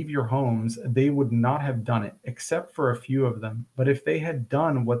or leave your homes, they would not have done it, except for a few of them. But if they had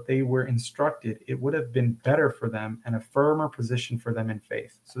done what they were instructed, it would have been better for them and a firmer position for them in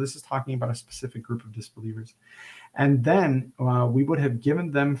faith. So this is talking about a specific group of disbelievers. And then we would have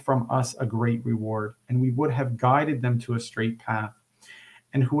given them from us a great reward, and we would have guided them to a straight path.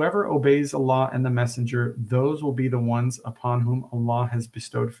 And whoever obeys Allah and the messenger, those will be the ones upon whom Allah has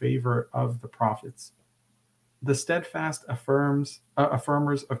bestowed favor of the prophets, the steadfast affirmers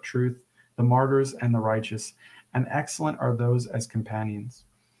of truth, the martyrs and the righteous, and excellent are those as companions.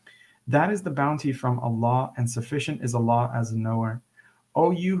 That is the bounty from Allah, and sufficient is Allah as a knower.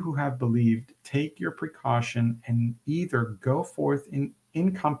 O you who have believed, take your precaution, and either go forth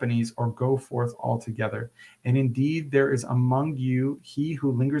in companies or go forth altogether. And indeed there is among you he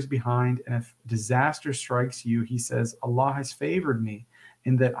who lingers behind, and if disaster strikes you, he says, Allah has favored me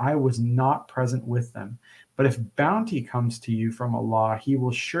in that I was not present with them. But if bounty comes to you from Allah, he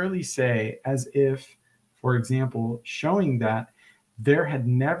will surely say, as if, for example, showing that there had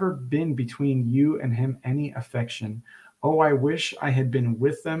never been between you and him any affection. Oh, I wish I had been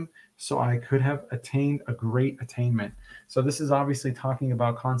with them so I could have attained a great attainment. So this is obviously talking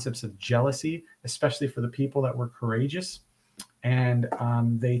about concepts of jealousy, especially for the people that were courageous. And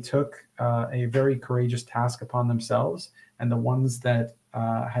they took a very courageous task upon themselves. And the ones that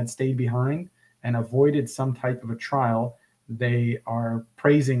had stayed behind and avoided some type of a trial, they are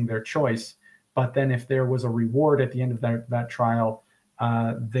praising their choice. But then if there was a reward at the end of that trial,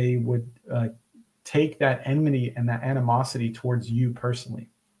 they would take that enmity and that animosity towards you personally.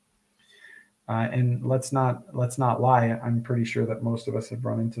 And let's not lie. I'm pretty sure that most of us have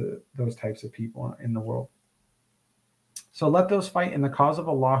run into those types of people in the world. So let those fight in the cause of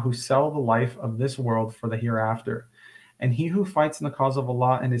Allah who sell the life of this world for the hereafter. And he who fights in the cause of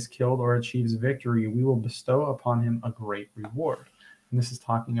Allah and is killed or achieves victory, we will bestow upon him a great reward. And this is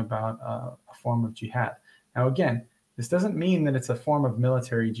talking about a form of jihad. Now, again, this doesn't mean that it's a form of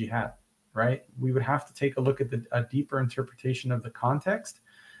military jihad, right? We would have to take a look at a deeper interpretation of the context.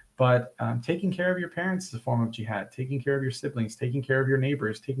 But taking care of your parents is a form of jihad. Taking care of your siblings, taking care of your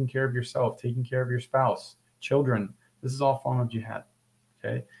neighbors, taking care of yourself, taking care of your spouse, children. This is all a form of jihad,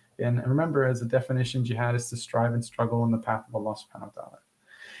 okay? And remember, as a definition, jihad is to strive and struggle in the path of Allah subhanahu wa ta'ala.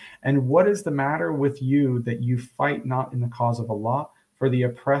 And what is the matter with you that you fight not in the cause of Allah? For the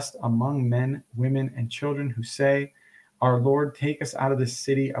oppressed among men, women, and children who say, our Lord, take us out of this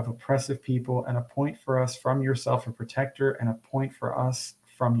city of oppressive people and appoint for us from yourself a protector and appoint for us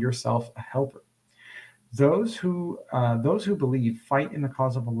from yourself a helper. Those who believe fight in the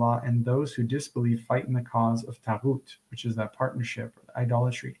cause of Allah, and those who disbelieve fight in the cause of Taghut, which is that partnership,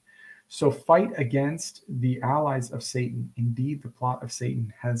 idolatry. So fight against the allies of Satan. Indeed, the plot of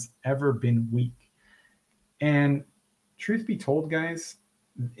Satan has ever been weak. And truth be told, guys,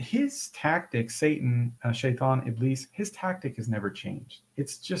 his tactic, Satan, Shaitan, Iblis, his tactic has never changed.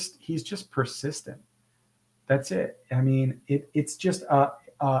 It's just, he's just persistent. That's it. I mean, it's just a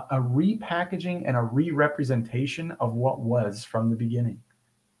repackaging and a re-representation of what was from the beginning,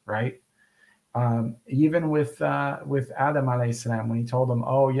 right? Even with Adam alayhi salam, when he told him,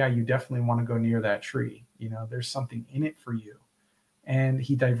 "Oh yeah, you definitely want to go near that tree. You know, there's something in it for you." And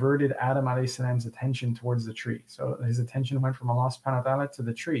he diverted Adam alayhi salam's attention towards the tree. So his attention went from Allah subhanahu wa ta'ala to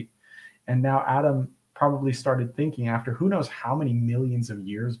the tree. And now Adam probably started thinking, after who knows how many millions of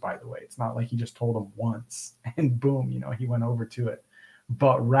years, by the way. It's not like he just told him once and boom, you know, he went over to it.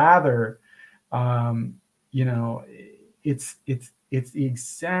 But rather, um, you know, it's the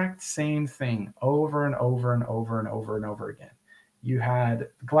exact same thing over and over and over and over and over again. You had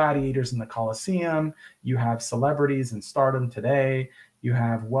gladiators in the Colosseum. You have celebrities in stardom today. You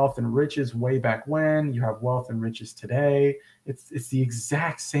have wealth and riches way back when. You have wealth and riches today. It's the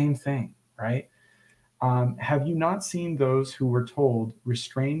exact same thing, right? Have you not seen those who were told,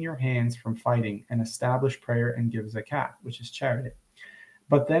 restrain your hands from fighting and establish prayer and give zakat, which is charity?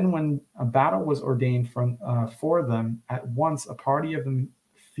 But then when a battle was ordained for them, at once a party of them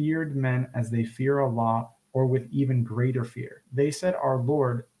feared men as they fear Allah, or with even greater fear. They said, our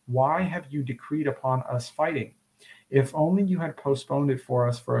Lord, why have you decreed upon us fighting? If only you had postponed it for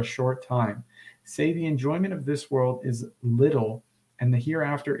us for a short time. Say the enjoyment of this world is little, and the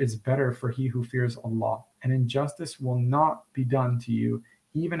hereafter is better for he who fears Allah. And injustice will not be done to you,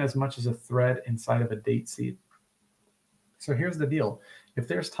 even as much as a thread inside of a date seed. So here's the deal. If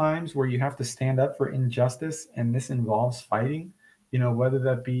there's times where you have to stand up for injustice and this involves fighting, you know, whether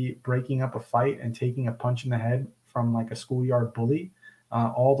that be breaking up a fight and taking a punch in the head from like a schoolyard bully,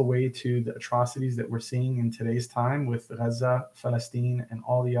 all the way to the atrocities that we're seeing in today's time with Gaza, Palestine, and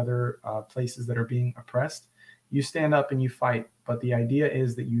all the other places that are being oppressed, you stand up and you fight. But the idea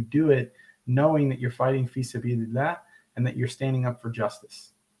is that you do it knowing that you're fighting fi sabilillah and that you're standing up for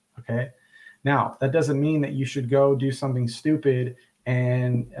justice. Okay? Now, that doesn't mean that you should go do something stupid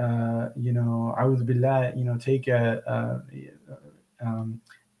and, you know, a'udhu billah, you know, take a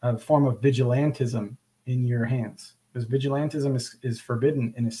form of vigilantism in your hands. Because vigilantism is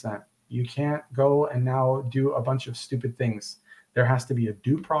forbidden in Islam. You can't go and now do a bunch of stupid things. There has to be a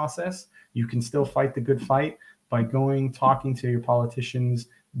due process. You can still fight the good fight by going, talking to your politicians,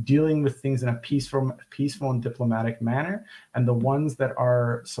 dealing with things in a peaceful and diplomatic manner. And the ones that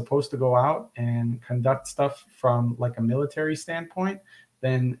are supposed to go out and conduct stuff from like a military standpoint,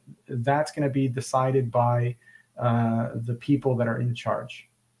 then that's going to be decided by the people that are in charge.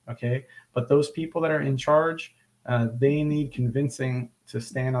 Okay. But those people that are in charge, they need convincing to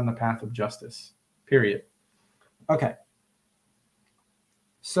stand on the path of justice, period. Okay.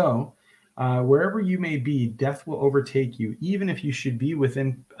 So, wherever you may be, death will overtake you, even if you should be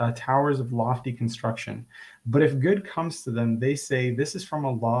within towers of lofty construction. But if good comes to them, they say, this is from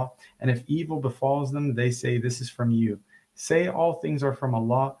Allah. And if evil befalls them, they say, this is from you. Say all things are from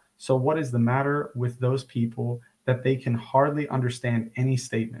Allah. So what is the matter with those people that they can hardly understand any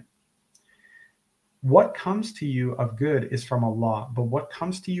statement? What comes to you of good is from Allah, but what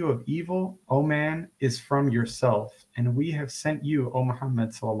comes to you of evil, O man, is from yourself. And we have sent you, O Muhammad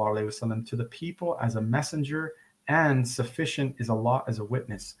sallallahu alaihi wasallam, to the people as a messenger, and sufficient is Allah as a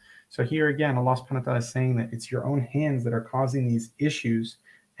witness. So here again, Allah subhanahu wa ta'ala is saying that it's your own hands that are causing these issues,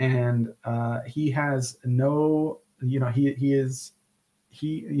 and He has no, you know,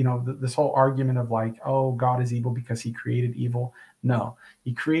 this whole argument of like, oh, God is evil because He created evil. No,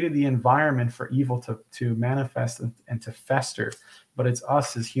 He created the environment for evil to manifest and to fester. But it's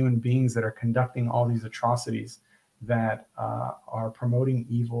us as human beings that are conducting all these atrocities that are promoting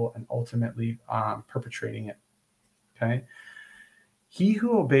evil and ultimately perpetrating it. Okay. He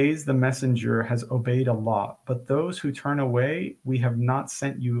who obeys the messenger has obeyed Allah, but those who turn away, we have not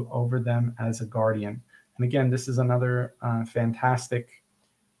sent you over them as a guardian. And again, this is another fantastic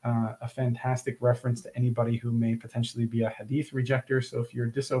reference to anybody who may potentially be a hadith rejector. So if you're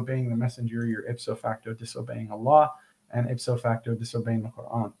disobeying the messenger, you're ipso facto disobeying Allah and ipso facto disobeying the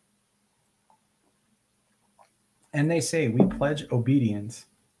Quran. And they say, we pledge obedience,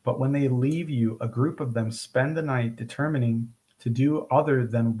 but when they leave you, a group of them spend the night determining to do other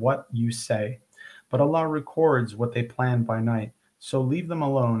than what you say. But Allah records what they plan by night. So leave them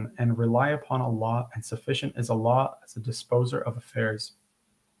alone and rely upon Allah, and sufficient is Allah as a disposer of affairs.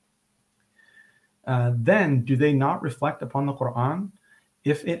 Then do they not reflect upon the Quran?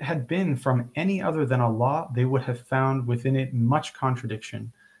 If it had been from any other than Allah, they would have found within it much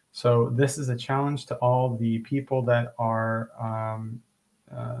contradiction. So this is a challenge to all the people that are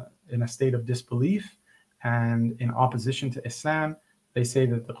in a state of disbelief And in opposition to Islam, they say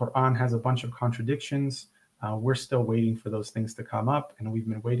that the Quran has a bunch of contradictions. We're still waiting for those things to come up, and we've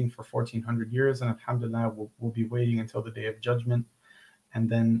been waiting for 1400 years, and alhamdulillah, we'll be waiting until the day of judgment, and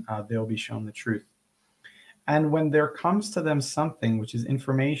then they'll be shown the truth. And when there comes to them something which is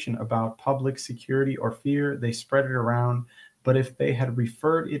information about public security or fear, they spread it around. But if they had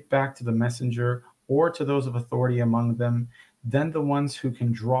referred it back to the messenger or to those of authority among them, then the ones who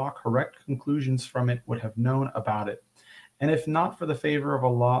can draw correct conclusions from it would have known about it. And if not for the favor of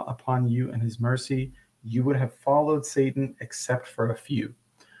Allah upon you and his mercy, you would have followed Satan except for a few.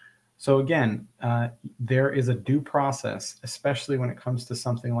 So again, there is a due process, especially when it comes to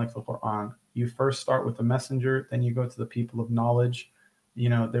something like the Quran. You first start with the messenger, then you go to the people of knowledge.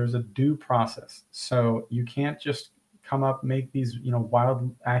 There's a due process. So you can't just come up, make these,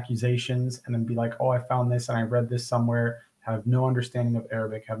 wild accusations and then be like, oh, I found this and I read this somewhere, have no understanding of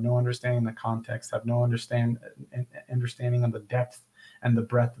Arabic, have no understanding of the context, have no understanding of the depth and the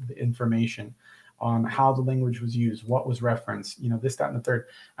breadth of the information on how the language was used, what was referenced, this, that, and the third.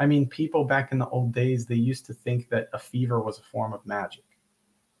 I mean, people back in the old days, they used to think that a fever was a form of magic.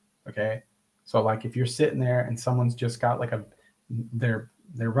 Okay. So like if you're sitting there and someone's just got like they're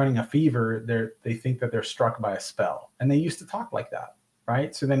running a fever, they think that they're struck by a spell. And they used to talk like that,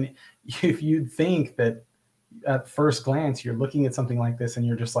 right? So then if you think that at first glance you're looking at something like this and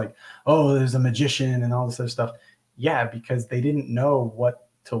you're just like, oh, there's a magician and all this other stuff. Yeah, because they didn't know what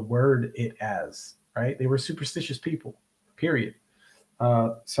to word it as, right? They were superstitious people, period.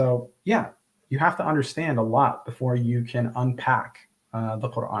 So yeah, you have to understand a lot before you can unpack the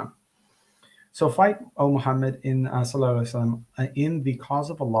Quran. So fight, O Muhammad, in in the cause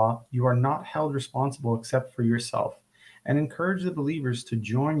of Allah. You are not held responsible except for yourself, and encourage the believers to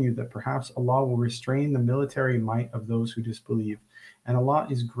join you, that perhaps Allah will restrain the military might of those who disbelieve. And Allah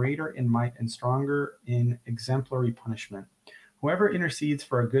is greater in might and stronger in exemplary punishment. Whoever intercedes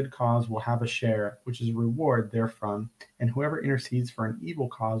for a good cause will have a share, which is a reward therefrom, and whoever intercedes for an evil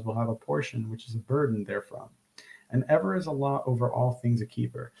cause will have a portion, which is a burden therefrom. And ever is Allah over all things a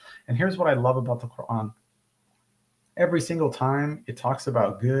keeper. And here's what I love about the Quran. Every single time it talks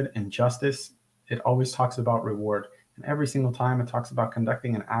about good and justice, it always talks about reward. And every single time it talks about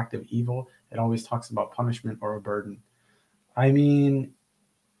conducting an act of evil, it always talks about punishment or a burden. I mean,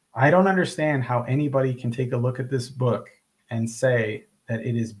 I don't understand how anybody can take a look at this book and say that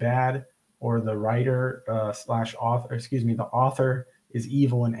it is bad, or the writer slash author, the author is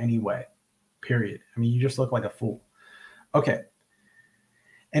evil in any way, period. I mean, you just look like a fool. Okay.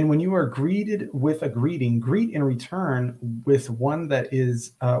 And when you are greeted with a greeting, greet in return with one that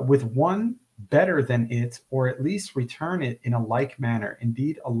is, with one better than it, or at least return it in a like manner.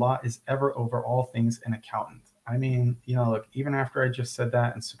 Indeed, Allah is ever over all things an accountant. I mean, look, even after I just said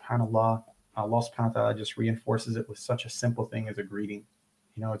that, and subhanAllah, Allah subhanahu wa ta'ala just reinforces it with such a simple thing as a greeting.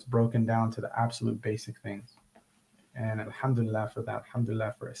 It's broken down to the absolute basic things. And alhamdulillah for that.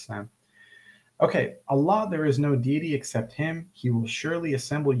 Alhamdulillah for Islam. Okay, Allah, there is no deity except him. He will surely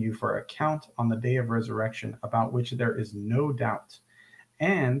assemble you for account on the day of resurrection, about which there is no doubt.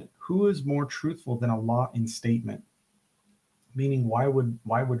 And who is more truthful than Allah in statement? Meaning, why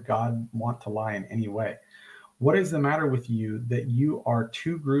would God want to lie in any way? What is the matter with you that you are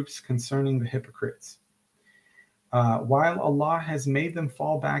two groups concerning the hypocrites? While Allah has made them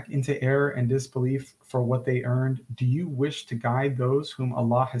fall back into error and disbelief for what they earned, do you wish to guide those whom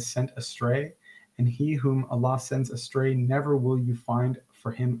Allah has sent astray? And he whom Allah sends astray, never will you find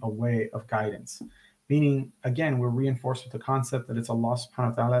for him a way of guidance. Meaning, again, we're reinforced with the concept that it's Allah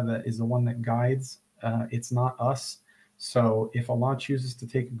subhanahu wa ta'ala that is the one that guides. It's not us. So if Allah chooses to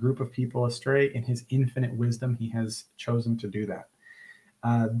take a group of people astray, in his infinite wisdom, he has chosen to do that.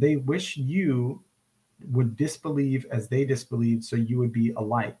 They wish you would disbelieve as they disbelieved, so you would be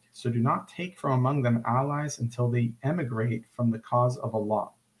alike. So do not take from among them allies until they emigrate from the cause of Allah.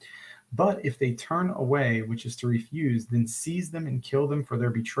 But if they turn away, which is to refuse, then seize them and kill them for their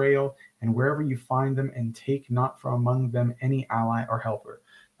betrayal, and wherever you find them, and take not from among them any ally or helper.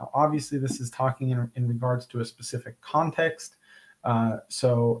 Now, obviously, this is talking in regards to a specific context.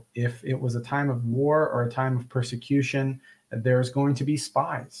 So if it was a time of war or a time of persecution, there's going to be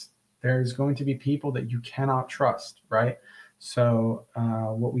spies. There's going to be people that you cannot trust, right? So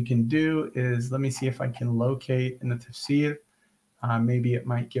what we can do is, let me see if I can locate in the tafsir. Maybe it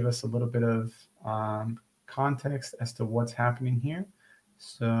might give us a little bit of context as to what's happening here.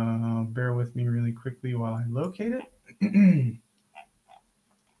 So bear with me really quickly while I locate it.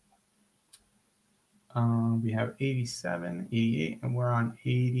 We have 87, 88, and we're on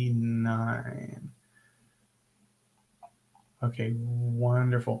 89. Okay,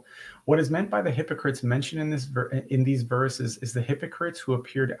 wonderful. What is meant by the hypocrites mentioned in in these verses is the hypocrites who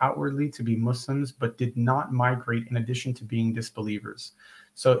appeared outwardly to be Muslims but did not migrate in addition to being disbelievers.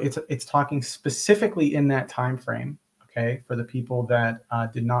 So it's talking specifically in that time frame, okay, for the people that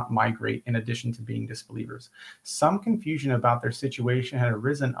did not migrate in addition to being disbelievers. Some confusion about their situation had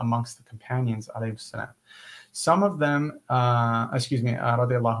arisen amongst the companions, alayhi salam. Some of them,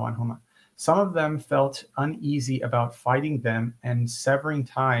 radiallahu anhuma. Some of them felt uneasy about fighting them and severing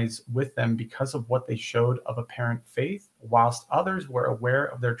ties with them because of what they showed of apparent faith, whilst others were aware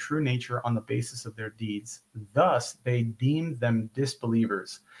of their true nature on the basis of their deeds. Thus, they deemed them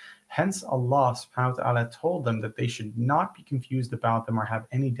disbelievers. Hence, Allah subhanahu wa ta'ala told them that they should not be confused about them or have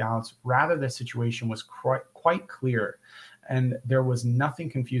any doubts. Rather, the situation was quite clear, and there was nothing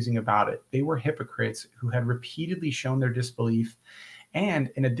confusing about it. They were hypocrites who had repeatedly shown their disbelief,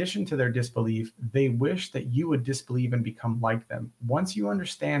 and in addition to their disbelief, they wish that you would disbelieve and become like them. Once you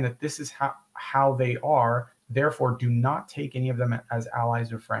understand that this is how they are, therefore do not take any of them as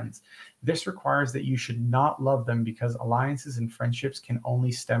allies or friends. This requires that you should not love them, because alliances and friendships can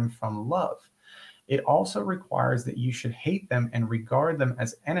only stem from love. It also requires that you should hate them and regard them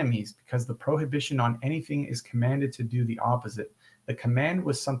as enemies, because the prohibition on anything is commanded to do the opposite. The command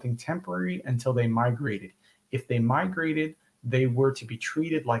was something temporary until they migrated. If they migrated, they were to be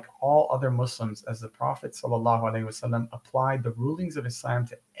treated like all other Muslims, as the Prophet ﷺ applied the rulings of Islam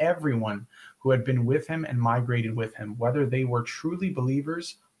to everyone who had been with him and migrated with him, whether they were truly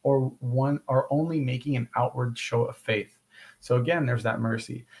believers or only making an outward show of faith. So again, there's that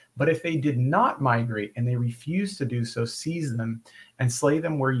mercy. But if they did not migrate and they refused to do so, seize them and slay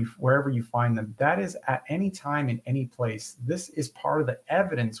them wherever you find them. That is at any time in any place. This is part of the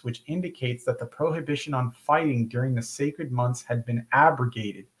evidence which indicates that the prohibition on fighting during the sacred months had been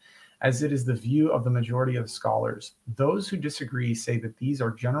abrogated, as it is the view of the majority of scholars. Those who disagree say that these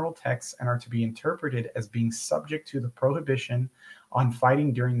are general texts and are to be interpreted as being subject to the prohibition on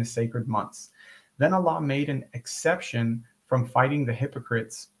fighting during the sacred months. Then Allah made an exception from fighting the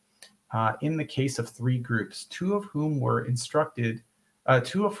hypocrites in the case of three groups, two of whom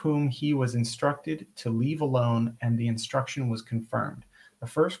he was instructed to leave alone, and the instruction was confirmed. The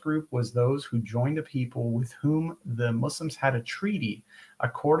first group was those who joined a people with whom the Muslims had a treaty,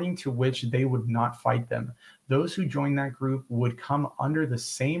 according to which they would not fight them. Those who joined that group would come under the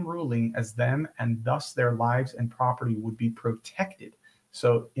same ruling as them, and thus their lives and property would be protected.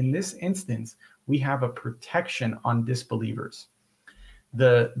 So in this instance, we have a protection on disbelievers.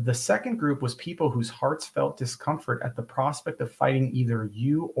 The second group was people whose hearts felt discomfort at the prospect of fighting either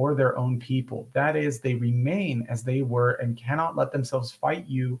you or their own people. That is, they remain as they were and cannot let themselves fight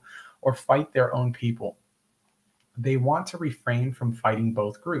you or fight their own people. They want to refrain from fighting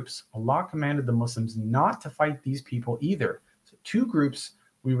both groups. Allah commanded the Muslims not to fight these people either. So two groups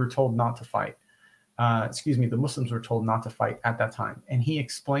we were told not to fight. The Muslims were told not to fight at that time. And he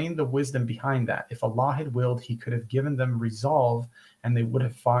explained the wisdom behind that. If Allah had willed, he could have given them resolve and they would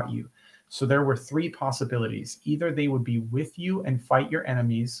have fought you. So there were three possibilities. Either they would be with you and fight your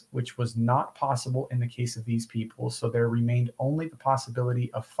enemies, which was not possible in the case of these people. So there remained only the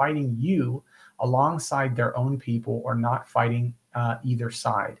possibility of fighting you alongside their own people, or not fighting either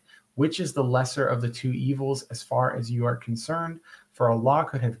side. Which is the lesser of the two evils as far as you are concerned? For Allah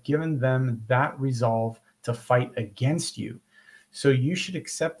could have given them that resolve to fight against you. So you should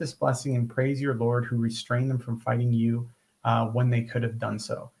accept this blessing and praise your Lord, who restrained them from fighting you when they could have done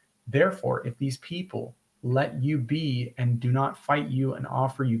so. Therefore, if these people let you be and do not fight you and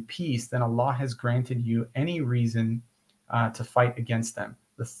offer you peace, then Allah has granted you any reason to fight against them.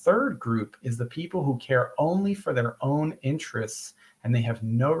 The third group is the people who care only for their own interests, and they have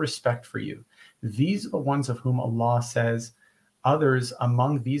no respect for you. These are the ones of whom Allah says, others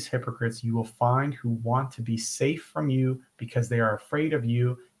among these hypocrites you will find who want to be safe from you because they are afraid of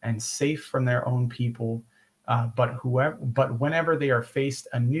you, and safe from their own people. But whenever they are faced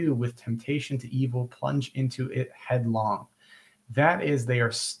anew with temptation to evil, plunge into it headlong. That is, they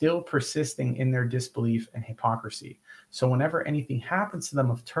are still persisting in their disbelief and hypocrisy. So whenever anything happens to them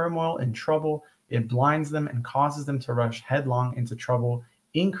of turmoil and trouble, it blinds them and causes them to rush headlong into trouble,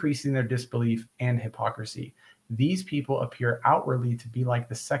 increasing their disbelief and hypocrisy. These people appear outwardly to be like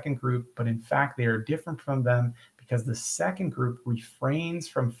the second group, but in fact they are different from them, because the second group refrains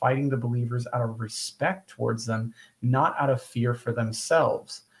from fighting the believers out of respect towards them, not out of fear for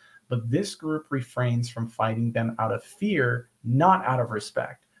themselves. But this group refrains from fighting them out of fear, not out of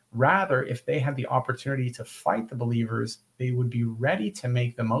respect. Rather, if they had the opportunity to fight the believers, they would be ready to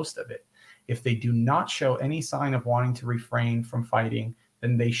make the most of it. If they do not show any sign of wanting to refrain from fighting,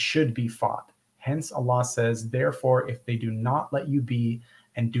 then they should be fought. Hence Allah says, therefore, if they do not let you be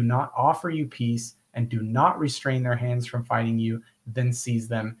and do not offer you peace and do not restrain their hands from fighting you, then seize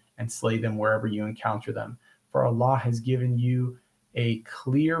them and slay them wherever you encounter them. For Allah has given you a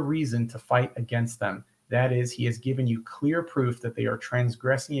clear reason to fight against them. That is, He has given you clear proof that they are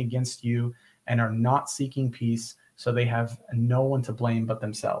transgressing against you and are not seeking peace, so they have no one to blame but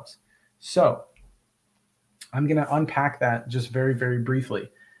themselves. So I'm going to unpack that just very, very briefly.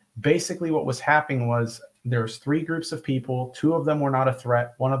 Basically, what was happening was there was 3 groups of people. 2 of them were not a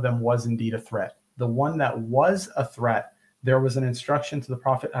threat. 1 of them was indeed a threat. The one that was a threat, there was an instruction to the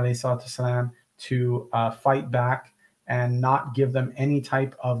Prophet ﷺ to fight back and not give them any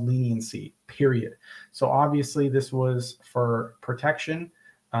type of leniency, period. So obviously this was for protection,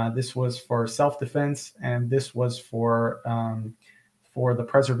 this was for self-defense, and this was for the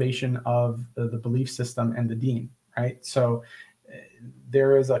preservation of the belief system and the deen, right? So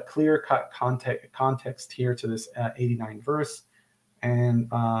there is a clear-cut context here to this 89 verse. And,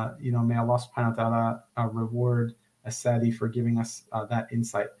 may Allah subhanahu wa ta'ala reward Asadi for giving us that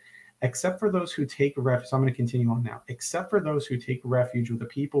insight. Except for those who take refuge, so I'm going to continue on now. Except for those who take refuge with the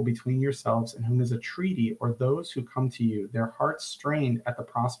people between yourselves and whom is a treaty, or those who come to you, their hearts strained at the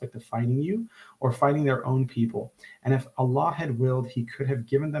prospect of fighting you or fighting their own people. And if Allah had willed, He could have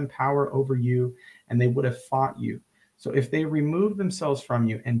given them power over you and they would have fought you. So if they remove themselves from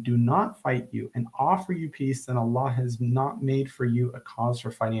you and do not fight you and offer you peace, then Allah has not made for you a cause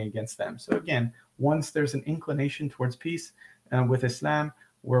for fighting against them. So again, once there's an inclination towards peace with Islam,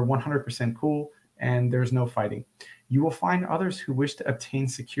 we're 100% cool and there's no fighting. You will find others who wish to obtain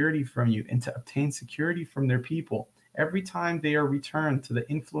security from you and to obtain security from their people. Every time they are returned to the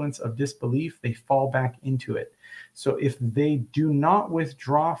influence of disbelief, they fall back into it. So if they do not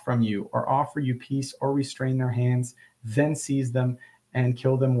withdraw from you or offer you peace or restrain their hands, then seize them and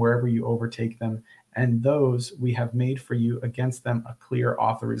kill them wherever you overtake them. And those we have made for you against them a clear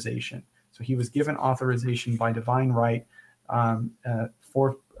authorization. So he was given authorization by divine right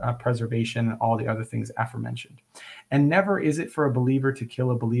for preservation and all the other things aforementioned. And never is it for a believer to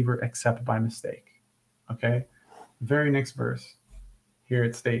kill a believer except by mistake. Okay? Very next verse. Here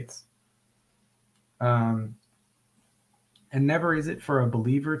it states, and never is it for a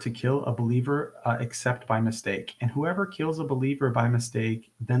believer to kill a believer except by mistake. And whoever kills a believer by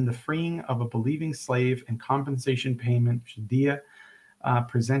mistake, then the freeing of a believing slave and compensation payment, shadiyah,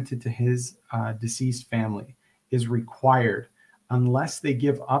 presented to his deceased family is required unless they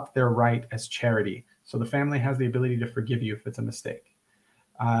give up their right as charity. So the family has the ability to forgive you if it's a mistake.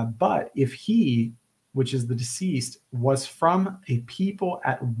 But if he, which is the deceased, was from a people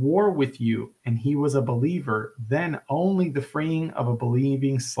at war with you and he was a believer, then only the freeing of a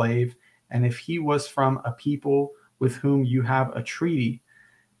believing slave. And if he was from a people with whom you have a treaty,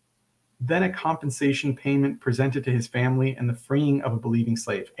 then a compensation payment presented to his family and the freeing of a believing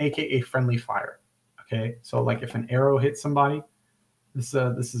slave, aka friendly fire. Okay, so like if an arrow hits somebody, this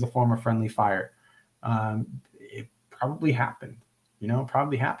is a form of friendly fire. It probably happened.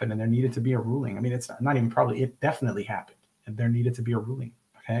 Probably happened, and there needed to be a ruling. I mean, it's not even probably, it definitely happened, and there needed to be a ruling,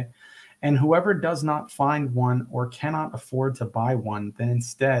 okay? And whoever does not find one or cannot afford to buy one, then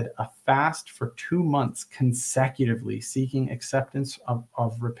instead a fast for 2 months consecutively, seeking acceptance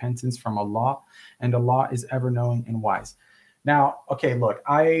of repentance from Allah, and Allah is ever-knowing and wise. Now, okay, look,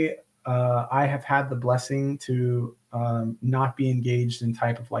 I have had the blessing to not be engaged in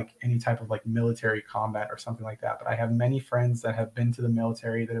any type of military combat or something like that. But I have many friends that have been to the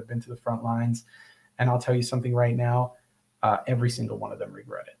military, that have been to the front lines. And I'll tell you something right now, every single one of them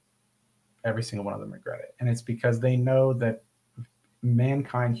regret it. Every single one of them regret it. And it's because they know that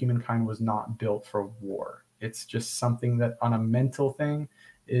humankind was not built for war. It's just something that on a mental thing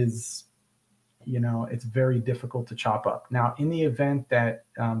is, it's very difficult to chop up. Now, in the event that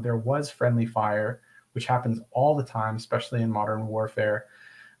there was friendly fire, which happens all the time, especially in modern warfare,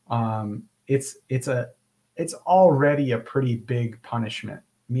 it's already a pretty big punishment,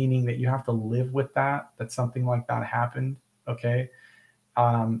 meaning that you have to live with that something like that happened. Okay.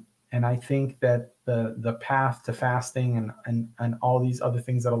 And I think that the path to fasting and all these other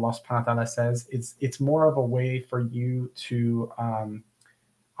things that Allah subhanahu wa ta'ala says, it's more of a way for you to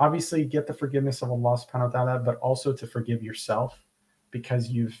obviously get the forgiveness of Allah subhanahu wa ta'ala, but also to forgive yourself because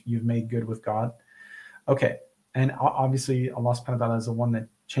you've made good with God. Okay. And obviously Allah subhanahu wa ta'ala is the one that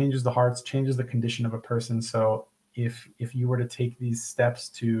changes the hearts, changes the condition of a person. So if you were to take these steps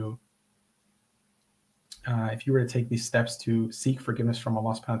to seek forgiveness from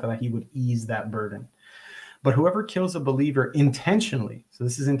Allah subhanahu wa ta'ala, He would ease that burden. But whoever kills a believer intentionally, so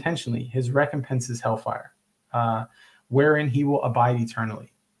this is intentionally, his recompense is hellfire, wherein he will abide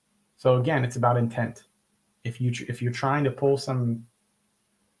eternally. So again, it's about intent. If you're trying to pull some,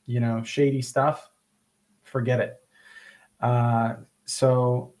 shady stuff, forget it.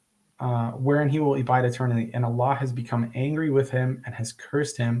 Wherein he will abide eternally, and Allah has become angry with him and has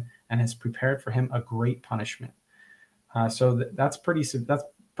cursed him and has prepared for him a great punishment. That's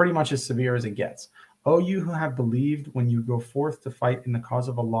pretty much as severe as it gets. O you who have believed, when you go forth to fight in the cause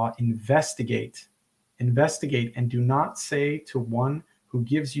of Allah, investigate, and do not say to one who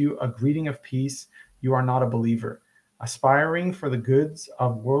gives you a greeting of peace, you are not a believer, aspiring for the goods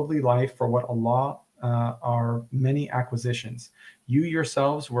of worldly life, for what Allah are many acquisitions. You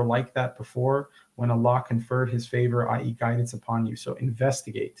yourselves were like that before, when Allah conferred his favor, i.e. guidance, upon you. So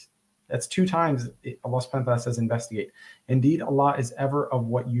investigate. That's 2 times Allah subhanahu wa ta'ala says investigate. Indeed, Allah is ever of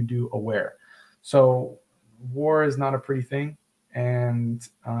what you do aware. So war is not a pretty thing. And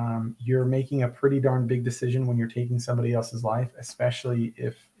you're making a pretty darn big decision when you're taking somebody else's life, especially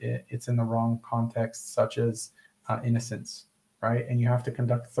if it's in the wrong context, such as innocence, right? And you have to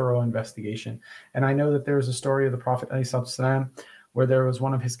conduct thorough investigation. And I know that there's a story of the Prophet ﷺ where there was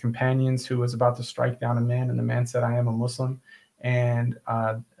one of his companions who was about to strike down a man, and the man said, I am a Muslim. And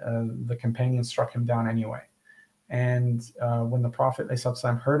the companion struck him down anyway. And when the Prophet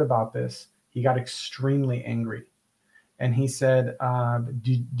ﷺ heard about this, he got extremely angry. And he said,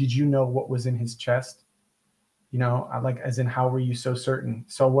 did you know what was in his chest? Like, as in, how were you so certain?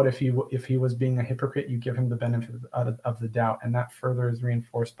 So what if he was being a hypocrite? You give him the benefit of the doubt. And that further is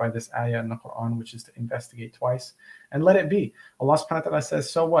reinforced by this ayah in the Quran, which is to investigate twice and let it be. Allah subhanahu wa ta'ala says,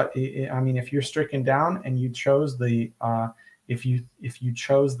 so what? I mean, if you're stricken down and you chose if you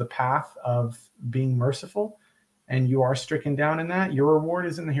chose the path of being merciful and you are stricken down in that, your reward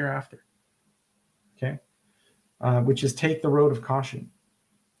is in the hereafter. Okay. Which is take the road of caution.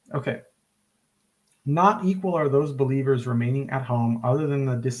 Okay. Not equal are those believers remaining at home, other than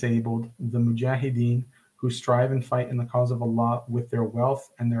the disabled, the mujahideen, who strive and fight in the cause of Allah with their wealth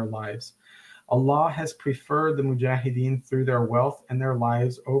and their lives. Allah has preferred the mujahideen through their wealth and their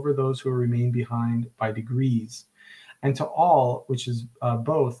lives over those who remain behind by degrees. And to all, which is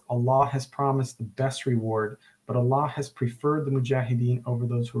both, Allah has promised the best reward, but Allah has preferred the mujahideen over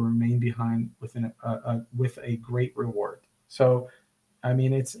those who remain behind with a great reward. So, I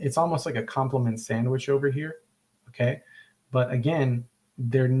mean, it's almost like a compliment sandwich over here, okay? But again,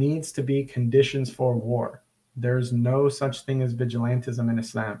 there needs to be conditions for war. There's no such thing as vigilantism in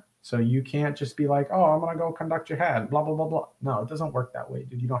Islam. So you can't just be like, oh, I'm going to go conduct jihad, blah, blah, blah, blah. No, it doesn't work that way,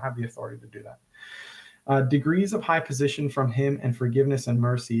 dude. You don't have the authority to do that. Degrees of high position from him and forgiveness and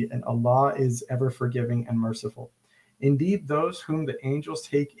mercy, and Allah is ever forgiving and merciful. Indeed, those whom the angels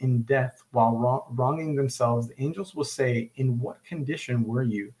take in death while wronging themselves, the angels will say, in what condition were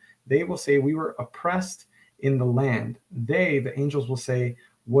you? They will say, we were oppressed in the land. They, the angels, will say,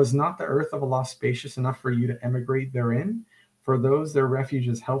 was not the earth of Allah spacious enough for you to emigrate therein? For those, their refuge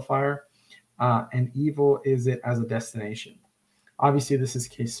is hellfire, and evil is it as a destination. Obviously, this is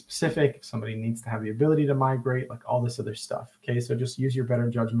case specific. If somebody needs to have the ability to migrate, like all this other stuff. Okay, so just use your better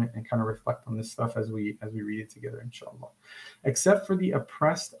judgment and kind of reflect on this stuff as we read it together, inshallah. Except for the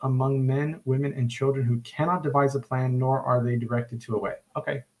oppressed among men, women, and children who cannot devise a plan, nor are they directed to a way.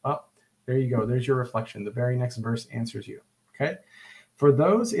 Okay, well, there you go. There's your reflection. The very next verse answers you. Okay. For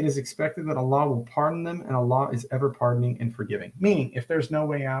those, it is expected that Allah will pardon them, and Allah is ever pardoning and forgiving. Meaning, if there's no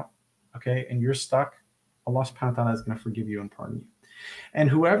way out, okay, and you're stuck, Allah subhanahu wa ta'ala is going to forgive you and pardon you. And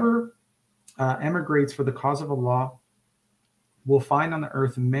whoever emigrates for the cause of Allah will find on the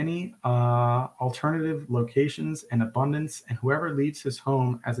earth many alternative locations and abundance. And whoever leaves his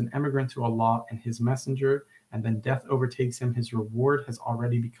home as an emigrant to Allah and his messenger, and then death overtakes him, his reward has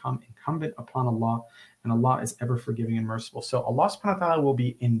already become incumbent upon Allah, and Allah is ever forgiving and merciful. So Allah subhanahu wa ta'ala will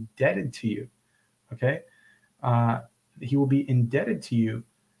be indebted to you, okay? He will be indebted to you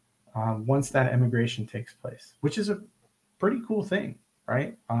once that emigration takes place, which is a pretty cool thing,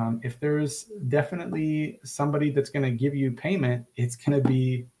 right? If there's definitely somebody that's going to give you payment, it's going to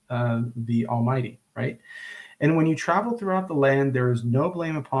be the Almighty, right? And when you travel throughout the land, there is no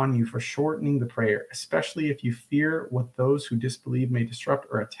blame upon you for shortening the prayer, especially if you fear what those who disbelieve may disrupt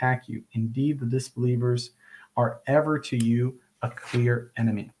or attack you. Indeed, the disbelievers are ever to you a clear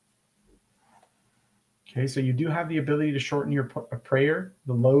enemy. Okay, so you do have the ability to shorten your prayer.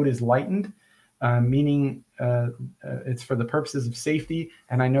 The load is lightened, meaning it's for the purposes of safety.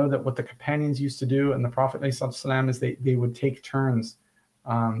 And I know that what the companions used to do, and the Prophet ﷺ, is they would take turns.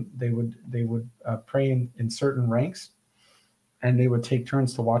 They would pray in certain ranks, and they would take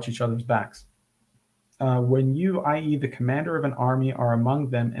turns to watch each other's backs. When you, i.e. the commander of an army, are among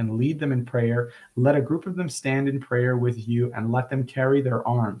them and lead them in prayer, let a group of them stand in prayer with you and let them carry their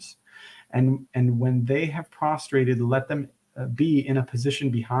arms. And when they have prostrated, let them be in a position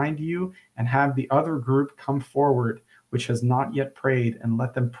behind you, and have the other group come forward, which has not yet prayed, and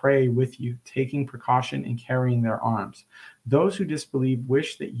let them pray with you, taking precaution in carrying their arms. Those who disbelieve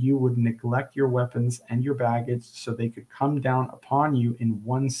wish that you would neglect your weapons and your baggage, so they could come down upon you in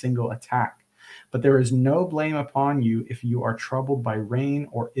one single attack. But there is no blame upon you if you are troubled by rain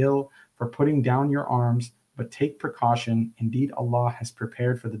or ill for putting down your arms, but take precaution. Indeed, Allah has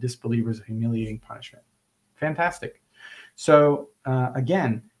prepared for the disbelievers a humiliating punishment. Fantastic. So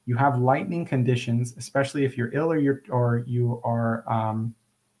again, you have lightning conditions, especially if you're ill or you are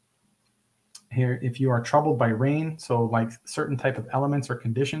here, if you are troubled by rain, so like certain type of elements or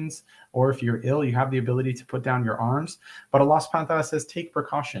conditions, or if you're ill, you have the ability to put down your arms. But Allah subhanahu wa ta'ala says, take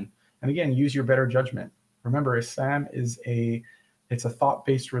precaution. And again, use your better judgment. Remember, Islam is it's a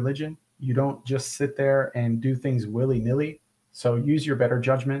thought-based religion. You don't just sit there and do things willy-nilly. So use your better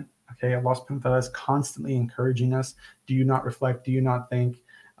judgment. Okay, Allah subhanahu wa ta'ala is constantly encouraging us. Do you not reflect? Do you not think?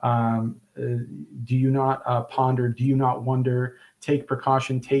 Do you not ponder? Do you not wonder? Take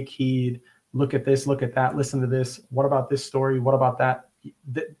precaution, take heed. Look at this, look at that, listen to this. What about this story? What about that?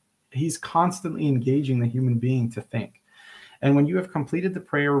 He's constantly engaging the human being to think. And when you have completed the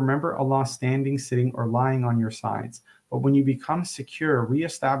prayer, remember Allah standing, sitting, or lying on your sides. But when you become secure,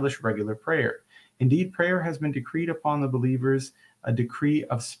 reestablish regular prayer. Indeed, prayer has been decreed upon the believers, a decree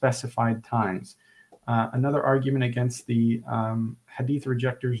of specified times. Another argument against the hadith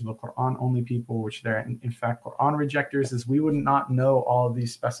rejectors, the Quran only people, which they're in fact Quran rejectors, is we would not know all of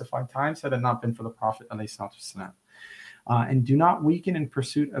these specified times had it not been for the Prophet ﷺ. And do not weaken in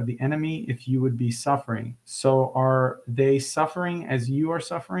pursuit of the enemy if you would be suffering. So are they suffering as you are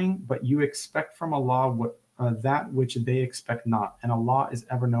suffering, but you expect from Allah that which they expect not, and Allah is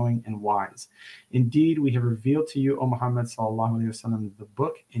ever knowing and wise. Indeed, we have revealed to you, O Muhammad sallallahu alaihi wasallam, the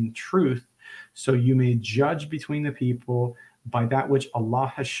book in truth, so you may judge between the people by that which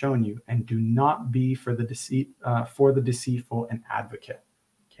Allah has shown you, and do not be for the deceitful an advocate.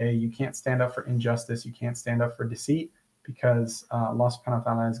 Okay, you can't stand up for injustice, you can't stand up for deceit, because Allah subhanahu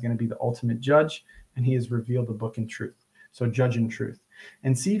wa ta'ala is going to be the ultimate judge, and He has revealed the book in truth. So judge in truth.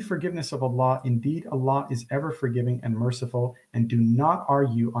 And seek forgiveness of Allah. Indeed, Allah is ever forgiving and merciful. And do not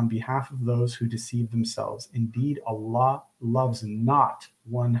argue on behalf of those who deceive themselves. Indeed, Allah loves not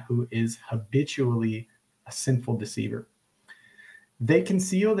one who is habitually a sinful deceiver. They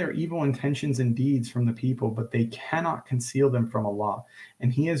conceal their evil intentions and deeds from the people, but they cannot conceal them from Allah,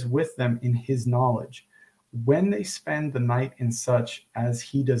 and He is with them in His knowledge. When they spend the night in such as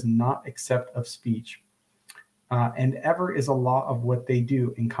He does not accept of speech, and ever is Allah of what they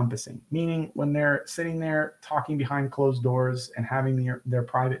do encompassing. Meaning, when they're sitting there talking behind closed doors and having their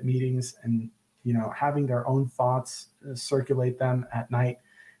private meetings, and having their own thoughts circulate them at night,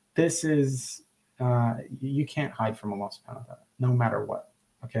 this is you can't hide from Allah subhanahu wa ta'ala, no matter what.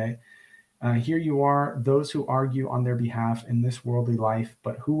 Okay, here you are, those who argue on their behalf in this worldly life,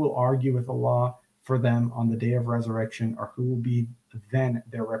 but who will argue with Allah for them on the day of resurrection, or who will be then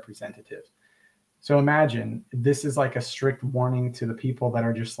their representative? So imagine, this is like a strict warning to the people that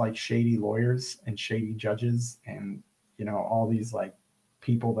are just like shady lawyers and shady judges, and all these like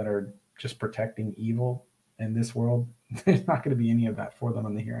people that are just protecting evil in this world. There's not going to be any of that for them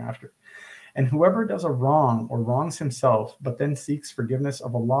in the hereafter. And whoever does a wrong or wrongs himself, but then seeks forgiveness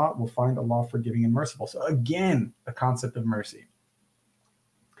of Allah, will find Allah forgiving and merciful. So again, the concept of mercy.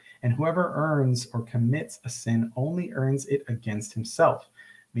 And whoever earns or commits a sin only earns it against himself,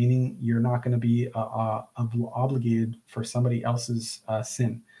 meaning you're not going to be obligated for somebody else's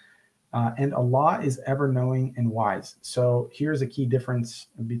sin. And Allah is ever knowing and wise. So here's a key difference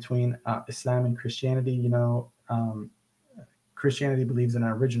between Islam and Christianity. Christianity believes in an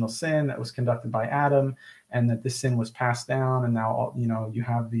original sin that was conducted by Adam, and that this sin was passed down, and now you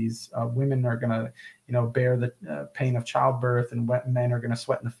have these women are going to bear the pain of childbirth, and men are going to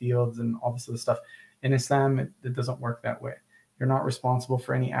sweat in the fields, and all this other stuff. In Islam, it doesn't work that way. You're not responsible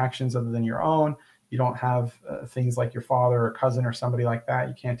for any actions other than your own. You don't have things like your father or cousin or somebody like that.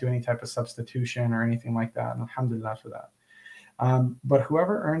 You can't do any type of substitution or anything like that. And alhamdulillah for that. But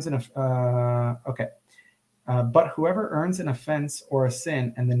whoever earns an offense or a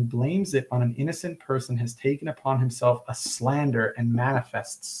sin and then blames it on an innocent person has taken upon himself a slander and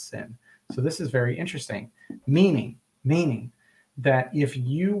manifests sin. So this is very interesting. Meaning that if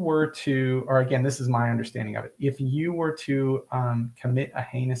you were to, or again, this is my understanding of it, if you were to commit a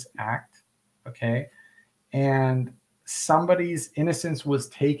heinous act, okay, and somebody's innocence was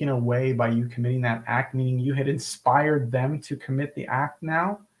taken away by you committing that act, meaning you had inspired them to commit the act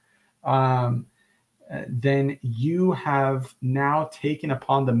now, then you have now taken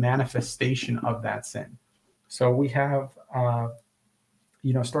upon the manifestation of that sin. So we have,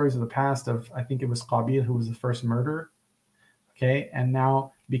 stories of the past of, I think it was Qabil who was the first murderer. Okay. And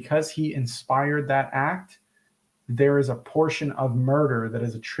now because he inspired that act, there is a portion of murder that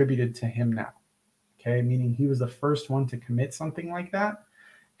is attributed to him now. Okay. Meaning he was the first one to commit something like that.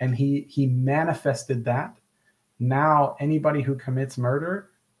 And he manifested that. Now anybody who commits murder,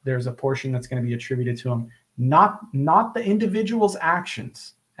 there's a portion that's going to be attributed to him. Not the individual's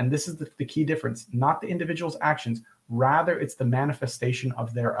actions. And this is the key difference. Not the individual's actions. Rather, it's the manifestation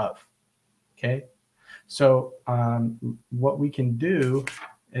of thereof. Okay. So what we can do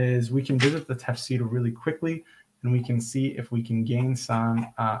is we can visit the tafsir really quickly, and we can see if we can gain some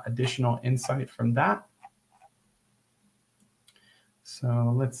additional insight from that.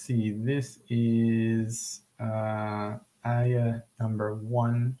 So let's see. This is ayah number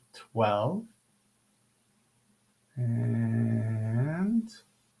 112. And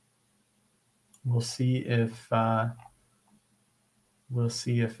we'll see if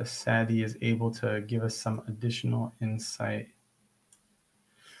Asadi is able to give us some additional insight.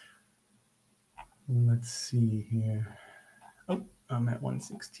 Let's see here. Oh, I'm at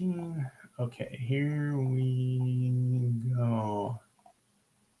 116. Okay, here we go.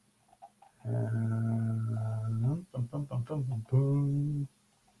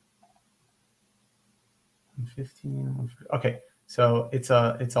 15. Okay, so it's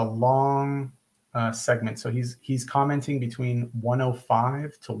a long segment. So he's commenting between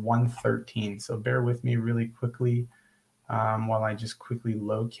 105 to 113. So bear with me really quickly while I just quickly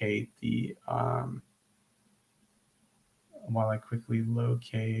locate the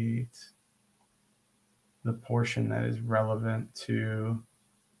portion that is relevant to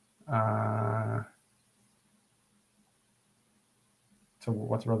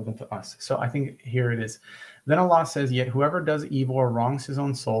what's relevant to us. So I think here it is. Then Allah says, yet whoever does evil or wrongs his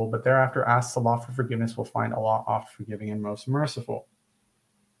own soul, but thereafter asks Allah for forgiveness, will find Allah oft forgiving and most merciful.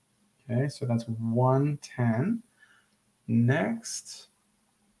 Okay, so that's 110. Next.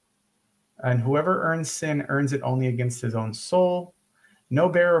 And whoever earns sin earns it only against his own soul. No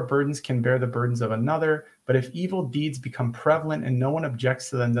bearer of burdens can bear the burdens of another, but if evil deeds become prevalent and no one objects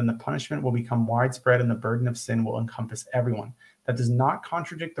to them, then the punishment will become widespread and the burden of sin will encompass everyone. That does not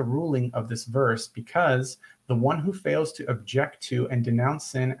contradict the ruling of this verse, because the one who fails to object to and denounce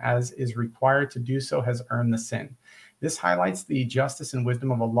sin as is required to do so has earned the sin. This highlights the justice and wisdom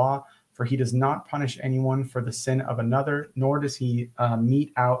of Allah, for he does not punish anyone for the sin of another, nor does he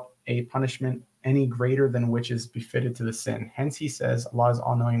mete out a punishment any greater than which is befitted to the sin. Hence he says, Allah is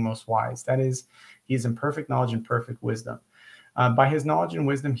all-knowing, most wise. That is, he is in perfect knowledge and perfect wisdom. By his knowledge and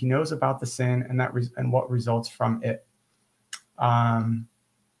wisdom, he knows about the sin and what results from it.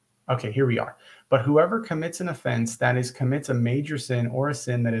 Okay, here we are. But whoever commits an offense, that is, commits a major sin or a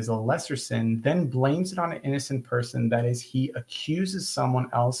sin that is a lesser sin, then blames it on an innocent person, that is, he accuses someone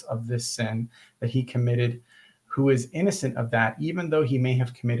else of this sin that he committed, who is innocent of that, even though he may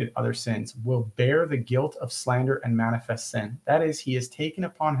have committed other sins, will bear the guilt of slander and manifest sin. That is, he has taken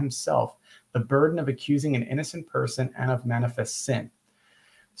upon himself the burden of accusing an innocent person and of manifest sin.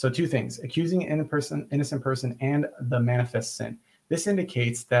 So two things, accusing an innocent person and the manifest sin. This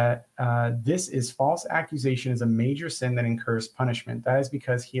indicates that this is false accusation is a major sin that incurs punishment. That is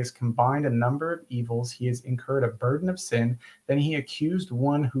because he has combined a number of evils. He has incurred a burden of sin. Then he accused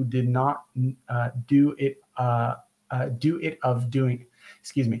one who did not do it of doing.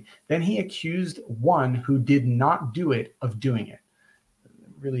 Excuse me. Then he accused one who did not do it of doing it.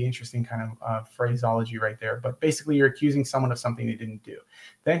 Really interesting kind of phraseology right there. But basically, you're accusing someone of something they didn't do.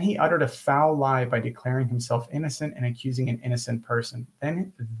 Then he uttered a foul lie by declaring himself innocent and accusing an innocent person.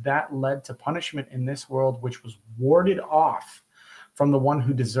 Then that led to punishment in this world, which was warded off from the one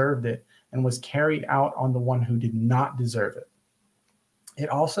who deserved it and was carried out on the one who did not deserve it. It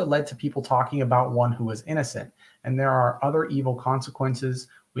also led to people talking about one who was innocent. And there are other evil consequences.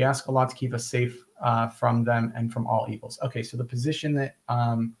 We ask Allah to keep us safe from them and from all evils. Okay, so the position that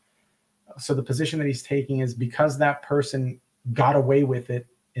he's taking is because that person got away with it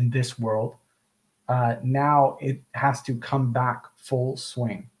in this world, now it has to come back full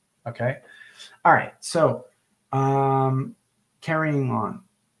swing. Okay, all right. So carrying on.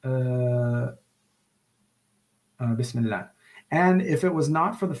 Bismillah. And if it was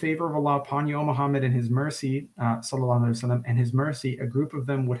not for the favor of Allah upon you, O Muhammad, and his mercy, sallallahu alaihi wasallam, and his mercy, a group of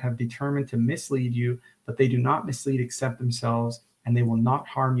them would have determined to mislead you, but they do not mislead except themselves, and they will not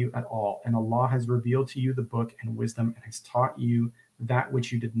harm you at all. And Allah has revealed to you the book and wisdom, and has taught you that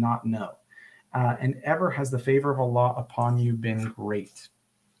which you did not know. And ever has the favor of Allah upon you been great.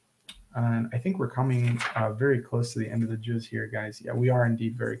 And I think we're coming very close to the end of the juz here, guys. Yeah, we are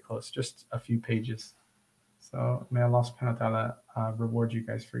indeed very close, just a few pages. So may Allah subhanahu wa ta'ala reward you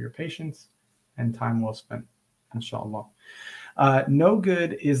guys for your patience and time well spent, inshallah. No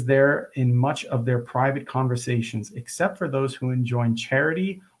good is there in much of their private conversations, except for those who enjoin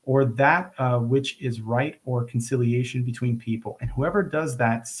charity or that which is right or conciliation between people. And whoever does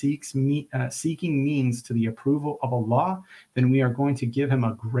that seeking means to the approval of Allah, then we are going to give him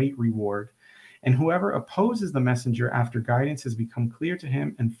a great reward. And whoever opposes the messenger after guidance has become clear to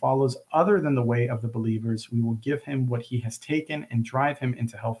him and follows other than the way of the believers, we will give him what he has taken and drive him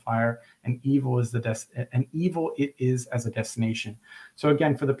into hellfire. And evil is evil it is as a destination. So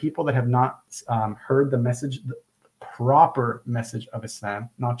again, for the people that have not heard the message, the proper message of Islam,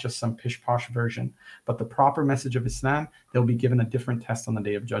 not just some pish posh version, but the proper message of Islam, they'll be given a different test on the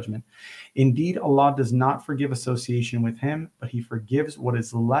Day of Judgment. Indeed, Allah does not forgive association with him, but he forgives what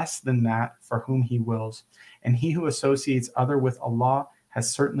is less than that for whom he wills. And he who associates other with Allah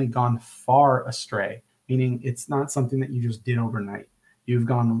has certainly gone far astray, meaning it's not something that you just did overnight. You've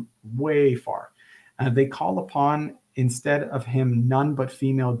gone way far. They call upon instead of him none but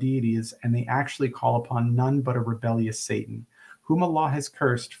female deities, and they actually call upon none but a rebellious Satan, whom Allah has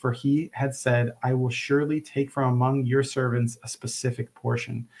cursed, for he had said, I will surely take from among your servants a specific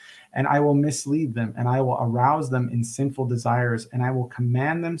portion, and I will mislead them, and I will arouse them in sinful desires, and I will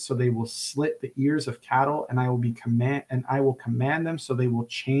command them so they will slit the ears of cattle, and I will command them so they will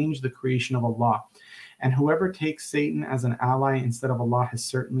change the creation of Allah. And whoever takes Satan as an ally instead of Allah has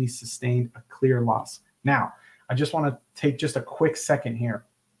certainly sustained a clear loss. Now, I just want to take just a quick second here,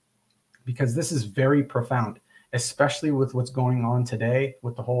 because this is very profound, especially with what's going on today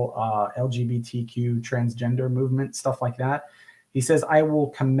with the whole LGBTQ transgender movement, stuff like that. He says, I will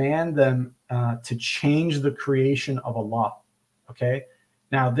command them to change the creation of Allah. Okay.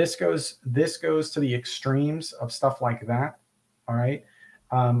 Now this goes to the extremes of stuff like that. All right.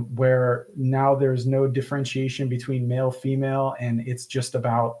 Where now there's no differentiation between male, female, and it's just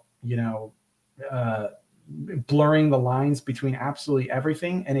about, blurring the lines between absolutely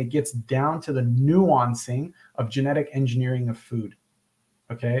everything, and it gets down to the nuancing of genetic engineering of food.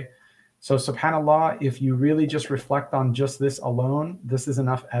 Okay, so subhanallah, if you really just reflect on just this alone, this is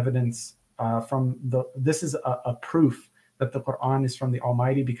enough evidence this is a proof that the Quran is from the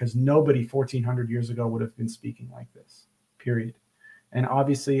Almighty, because nobody 1400 years ago would have been speaking like this, period. And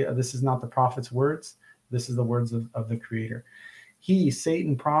obviously this is not the Prophet's words, this is the words of the Creator. He,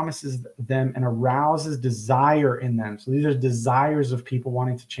 Satan, promises them and arouses desire in them. So these are desires of people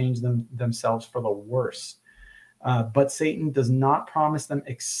wanting to change themselves for the worse. But Satan does not promise them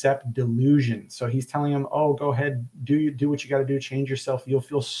except delusion. So he's telling them, oh, go ahead, do what you got to do, change yourself. You'll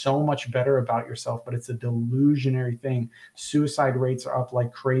feel so much better about yourself, but it's a delusionary thing. Suicide rates are up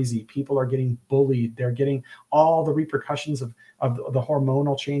like crazy. People are getting bullied. They're getting all the repercussions of the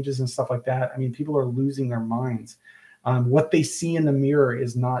hormonal changes and stuff like that. I mean, people are losing their minds. What they see in the mirror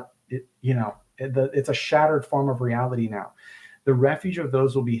is not, it's a shattered form of reality now. The refuge of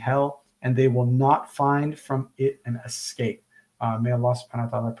those will be hell, and they will not find from it an escape. May Allah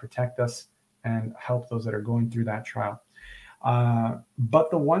subhanahu wa ta'ala protect us and help those that are going through that trial.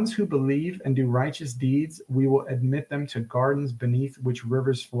 But the ones who believe and do righteous deeds, we will admit them to gardens beneath which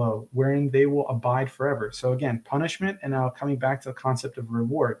rivers flow, wherein they will abide forever. So again, punishment, and now coming back to the concept of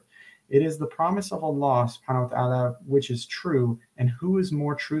reward. It is the promise of Allah subhanahu wa ta'ala which is true, and who is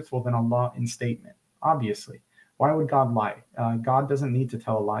more truthful than Allah in statement? Obviously. Why would God lie? God doesn't need to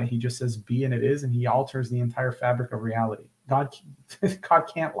tell a lie. He just says be and it is, and he alters the entire fabric of reality. God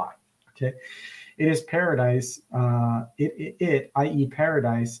can't lie. Okay. It is paradise. I.e.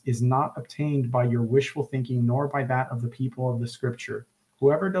 paradise, is not obtained by your wishful thinking, nor by that of the people of the scripture.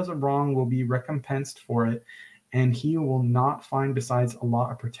 Whoever does a wrong will be recompensed for it, and he will not find besides Allah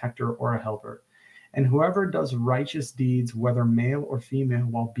a protector or a helper. And whoever does righteous deeds, whether male or female,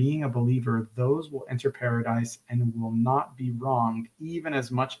 while being a believer, those will enter paradise and will not be wronged, even as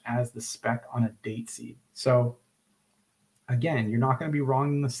much as the speck on a date seed. So again, you're not going to be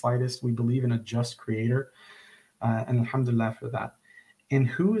wrong in the slightest. We believe in a just creator, and alhamdulillah for that. And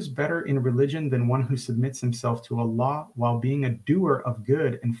who is better in religion than one who submits himself to Allah while being a doer of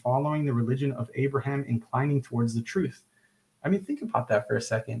good and following the religion of Abraham, inclining towards the truth? I mean, think about that for a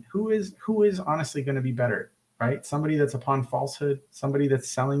second. Who is honestly going to be better, right? Somebody that's upon falsehood, somebody that's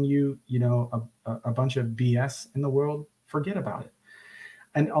selling you, a bunch of BS in the world. Forget about it.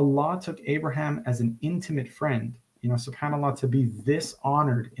 And Allah took Abraham as an intimate friend. SubhanAllah, to be this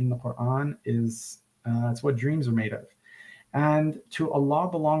honored in the Quran is, it's what dreams are made of. And to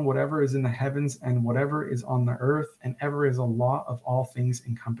Allah belong whatever is in the heavens and whatever is on the earth, and ever is Allah of all things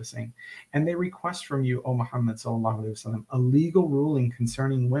encompassing. And they request from you, O Muhammad sallallahu alaihi wasallam, a legal ruling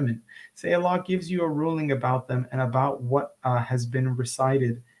concerning women. Say Allah gives you a ruling about them and about what has been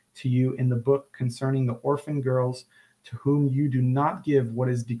recited to you in the book concerning the orphan girls to whom you do not give what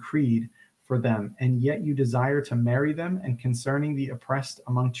is decreed for them, and yet you desire to marry them, and concerning the oppressed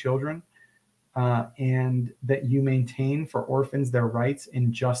among children, and that you maintain for orphans their rights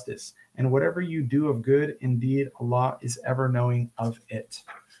in justice. And whatever you do of good, indeed, Allah is ever knowing of it.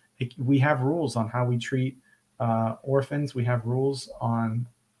 We have rules on how we treat orphans. We have rules on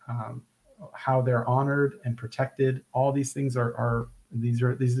how they're honored and protected. All these things are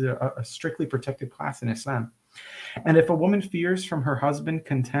a strictly protected class in Islam. And if a woman fears from her husband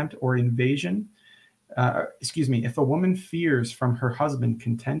contempt or invasion, if a woman fears from her husband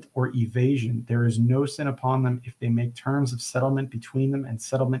contempt or evasion, there is no sin upon them if they make terms of settlement between them, and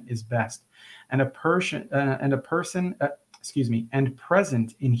settlement is best. And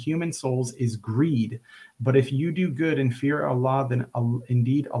present in human souls is greed. But if you do good and fear Allah, then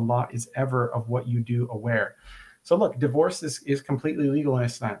indeed Allah is ever of what you do aware. So look, divorce is completely legal in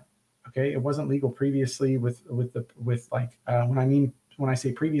Islam. Okay, it wasn't legal previously when I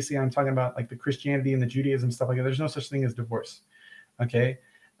say previously, I'm talking about like the Christianity and the Judaism stuff like that. There's no such thing as divorce. Okay,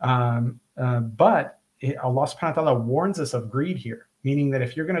 but Allah subhanahu wa ta'ala warns us of greed here, meaning that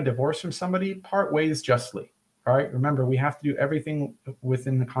if you're going to divorce from somebody, part ways justly. All right, remember, we have to do everything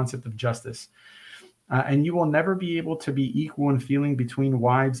within the concept of justice. And you will never be able to be equal in feeling between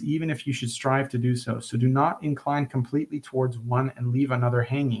wives, even if you should strive to do so. So do not incline completely towards one and leave another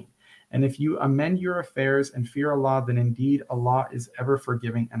hanging. And if you amend your affairs and fear Allah, then indeed Allah is ever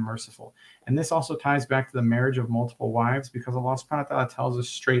forgiving and merciful. And this also ties back to the marriage of multiple wives, because Allah subhanahu wa ta'ala tells us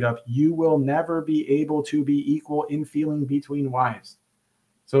straight up, you will never be able to be equal in feeling between wives.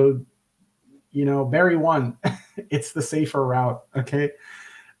 So, marry one. It's the safer route, okay?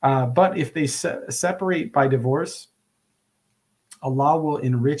 But if they separate by divorce, Allah will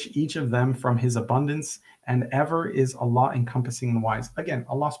enrich each of them from his abundance, and ever is Allah encompassing the wise. Again,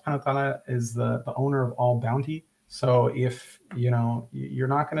 Allah subhanahu wa ta'ala is the owner of all bounty. So if, you're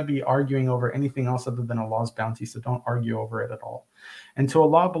not going to be arguing over anything else other than Allah's bounty, so don't argue over it at all. And to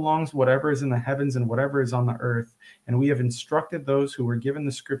Allah belongs whatever is in the heavens and whatever is on the earth. And we have instructed those who were given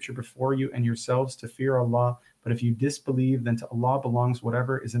the scripture before you and yourselves to fear Allah. But if you disbelieve, then to Allah belongs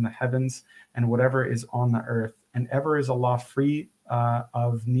whatever is in the heavens and whatever is on the earth. And ever is Allah free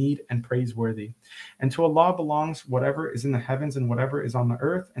of need and praiseworthy. And to Allah belongs whatever is in the heavens and whatever is on the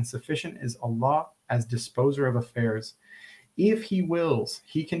earth, and sufficient is Allah as disposer of affairs. If he wills,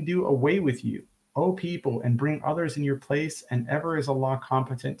 he can do away with you, O people, and bring others in your place, and ever is Allah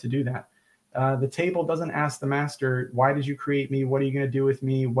competent to do that. The table doesn't ask the master, why did you create me? What are you going to do with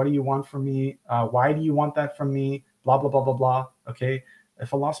me? What do you want from me? Why do you want that from me? Blah, blah, blah, blah, blah. Okay.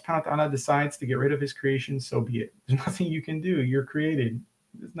 If Allah subhanahu wa ta'ala decides to get rid of his creation, so be it. There's nothing you can do. You're created.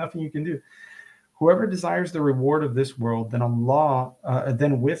 There's nothing you can do. Whoever desires the reward of this world,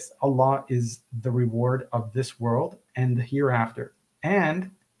 then with Allah is the reward of this world and the hereafter.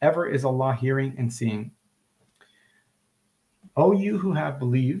 And ever is Allah hearing and seeing. O you who have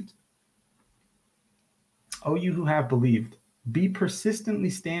believed, be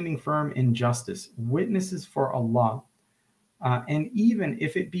persistently standing firm in justice, witnesses for Allah. And even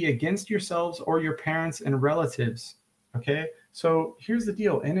if it be against yourselves or your parents and relatives, okay? So here's the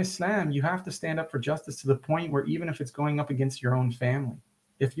deal. In Islam, you have to stand up for justice to the point where even if it's going up against your own family,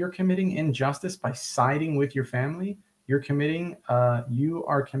 if you're committing injustice by siding with your family, you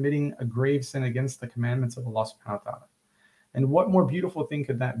are committing a grave sin against the commandments of Allah subhanahu wa ta'ala. And what more beautiful thing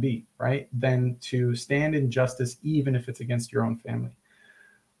could that be, right? Than to stand in justice even if it's against your own family.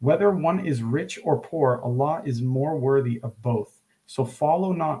 Whether one is rich or poor, Allah is more worthy of both. So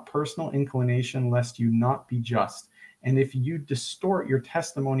follow not personal inclination, lest you not be just. And if you distort your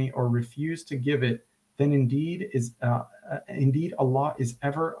testimony or refuse to give it, then indeed Allah is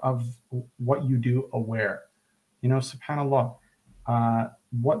ever of what you do aware. SubhanAllah.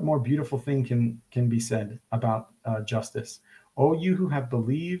 What more beautiful thing can be said about justice? O you who have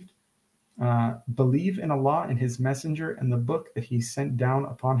believed, believe in Allah and his messenger and the book that he sent down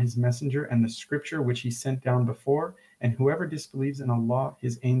upon his messenger and the scripture which he sent down before. And whoever disbelieves in Allah,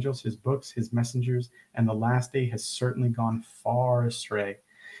 his angels, his books, his messengers, and the last day has certainly gone far astray.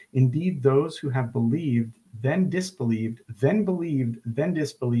 Indeed, those who have believed, then disbelieved, then believed, then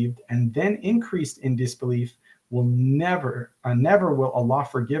disbelieved, and then increased in disbelief will never will Allah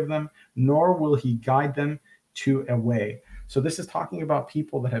forgive them, nor will he guide them to a way. So this is talking about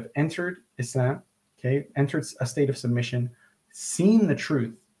people that have entered Islam, okay, entered a state of submission, seen the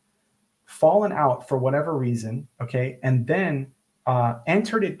truth, fallen out for whatever reason, okay, and then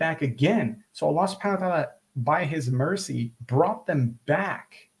entered it back again. So Allah subhanahu wa ta'ala, by his mercy, brought them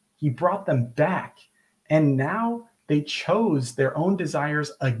back. He brought them back. And now they chose their own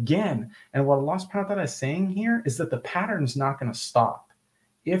desires again. And what Allah subhanahu wa ta'ala is saying here is that the pattern's not going to stop.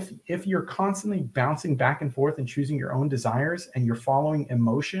 If you're constantly bouncing back and forth and choosing your own desires and you're following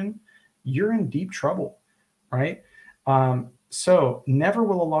emotion, you're in deep trouble, right? So never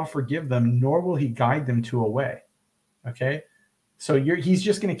will Allah forgive them, nor will he guide them to a way. Okay? So he's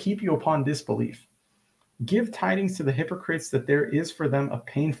just going to keep you upon disbelief. Give tidings to the hypocrites that there is for them a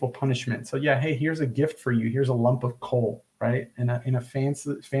painful punishment. So yeah, hey, here's a gift for you. Here's a lump of coal, right? In a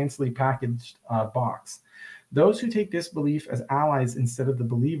fancily packaged box. Those who take disbelief as allies instead of the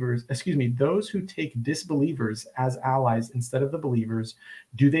believers, those who take disbelievers as allies instead of the believers,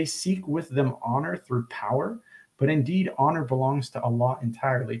 do they seek with them honor through power? But indeed, honor belongs to Allah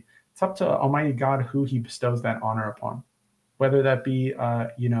entirely. It's up to Almighty God who he bestows that honor upon, whether that be,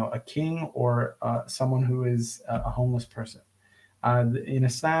 a king or someone who is a homeless person. In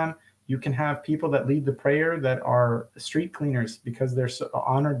Islam, you can have people that lead the prayer that are street cleaners because they're so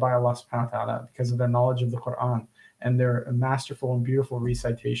honored by Allah subhanahu wa ta'ala because of their knowledge of the Quran and their masterful and beautiful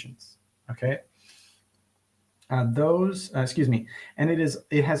recitations. Okay? And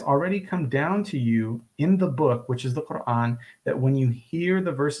it has already come down to you in the book, which is the Quran, that when you hear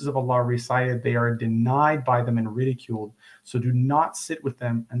the verses of Allah recited, they are denied by them and ridiculed. So do not sit with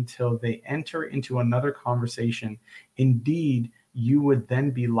them until they enter into another conversation. Indeed, you would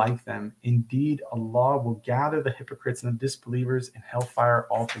then be like them. Indeed, Allah will gather the hypocrites and the disbelievers in hellfire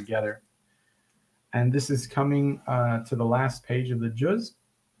altogether. And this is coming to the last page of the juz.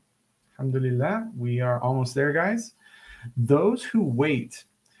 Alhamdulillah, we are almost there, guys. Those who wait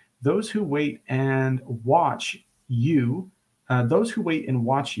and watch you,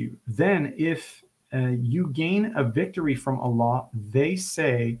 then if you gain a victory from Allah, they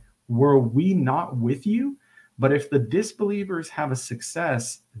say, were we not with you? But if the disbelievers have a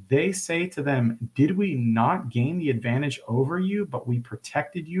success, they say to them, did we not gain the advantage over you, but we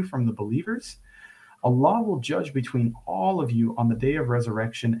protected you from the believers? Allah will judge between all of you on the day of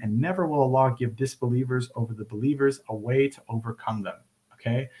resurrection, and never will Allah give disbelievers over the believers a way to overcome them.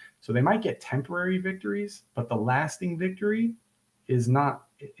 Okay? So they might get temporary victories, but the lasting victory is not,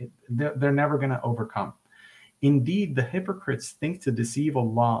 they're never going to overcome. Indeed, the hypocrites think to deceive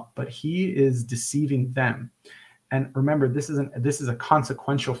Allah, but he is deceiving them. And remember, this is a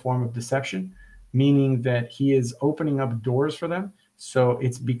consequential form of deception, meaning that he is opening up doors for them. So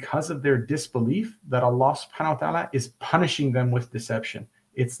it's because of their disbelief that Allah subhanahu wa ta'ala is punishing them with deception.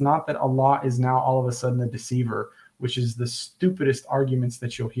 It's not that Allah is now all of a sudden a deceiver, which is the stupidest arguments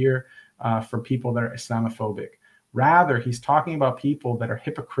that you'll hear for people that are Islamophobic. Rather, he's talking about people that are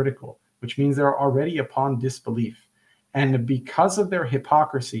hypocritical, which means they're already upon disbelief. And because of their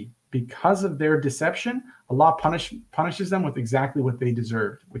hypocrisy, because of their deception, Allah punishes them with exactly what they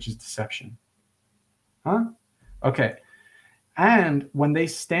deserved, which is deception. Huh? Okay. And when they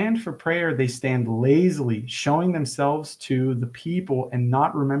stand for prayer, they stand lazily, showing themselves to the people and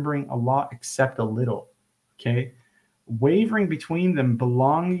not remembering Allah except a little. Okay? Wavering between them,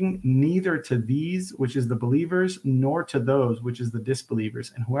 belonging neither to these, which is the believers, nor to those, which is the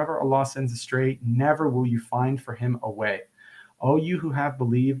disbelievers. And whoever Allah sends astray, never will you find for him a way. O you who have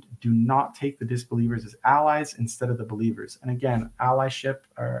believed, do not take the disbelievers as allies instead of the believers. And again, allyship,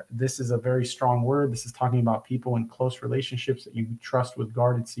 this is a very strong word. This is talking about people in close relationships that you trust with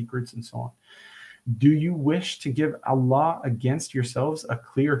guarded secrets and so on. Do you wish to give Allah against yourselves a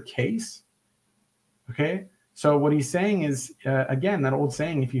clear case? Okay, so what he's saying is, again, that old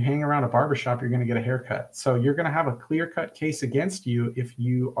saying, if you hang around a barbershop, you're going to get a haircut. So you're going to have a clear-cut case against you if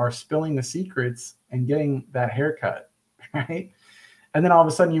you are spilling the secrets and getting that haircut. Right? And then all of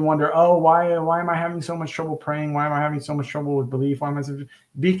a sudden you wonder, oh, why am I having so much trouble praying? Why am I having so much trouble with belief?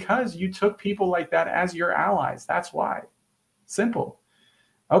 Because you took people like that as your allies. That's why. Simple.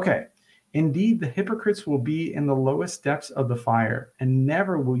 Okay. Indeed, the hypocrites will be in the lowest depths of the fire, and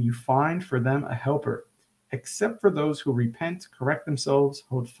never will you find for them a helper, except for those who repent, correct themselves,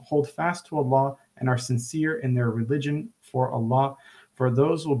 hold fast to Allah, and are sincere in their religion for Allah. For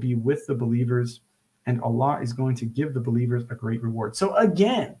those will be with the believers, and Allah is going to give the believers a great reward. So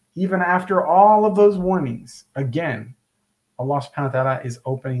again, even after all of those warnings, again, Allah subhanahu wa ta'ala is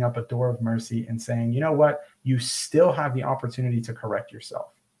opening up a door of mercy and saying, you know what? You still have the opportunity to correct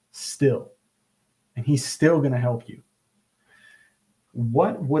yourself. Still. And he's still going to help you.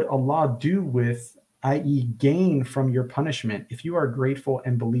 What would Allah do with, i.e., gain from your punishment if you are grateful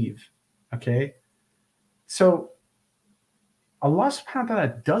and believe? Okay? So Allah subhanahu wa ta'ala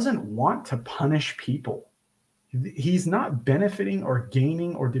doesn't want to punish people. He's not benefiting or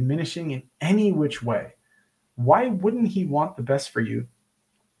gaining or diminishing in any which way. Why wouldn't he want the best for you?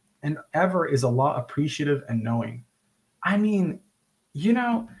 And ever is Allah appreciative and knowing. I mean, you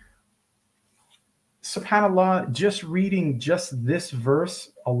know, subhanAllah, just reading just this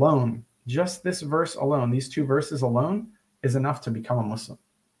verse alone, these two verses alone, is enough to become a Muslim.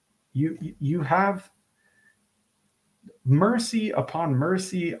 You have mercy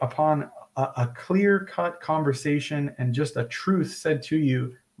upon a clear-cut conversation and just a truth said to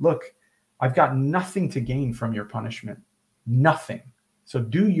you. Look, I've got nothing to gain from your punishment. Nothing. So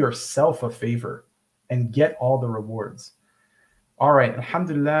do yourself a favor and get all the rewards. All right,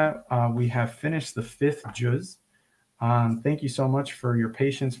 alhamdulillah, we have finished the 5th juz. Thank you so much for your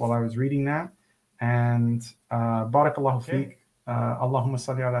patience while I was reading that. And barakallahu feek. اللهم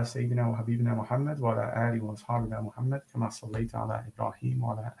صل على سيدنا وحبيبنا محمد وعلى آله وأصحابنا محمد كما صليت على إبراهيم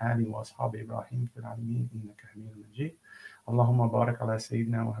وعلى آله وأصحاب إبراهيم في العالمين إنك حميد مجيد. اللهم بارك على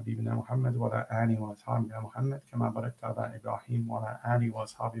سيدنا وحبيبنا محمد وعلى آله وأصحابنا محمد كما باركت على إبراهيم وعلى آله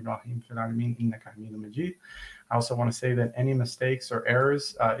وأصحاب إبراهيم في العالمين إنك حميد مجيد. I also want to say that any mistakes or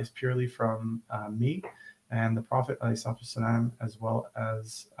errors is purely from me. And the Prophet ﷺ, as well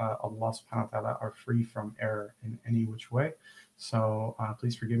as Allah subhanahu wa ta'ala, are free from error in any which way. So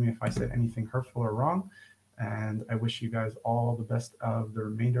please forgive me if I said anything hurtful or wrong. And I wish you guys all the best of the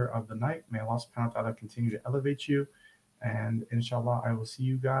remainder of the night. May Allah subhanahu wa ta'ala continue to elevate you. And inshallah, I will see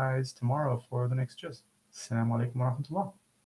you guys tomorrow for the next juz. Assalamu alaikum wa rahmatullah.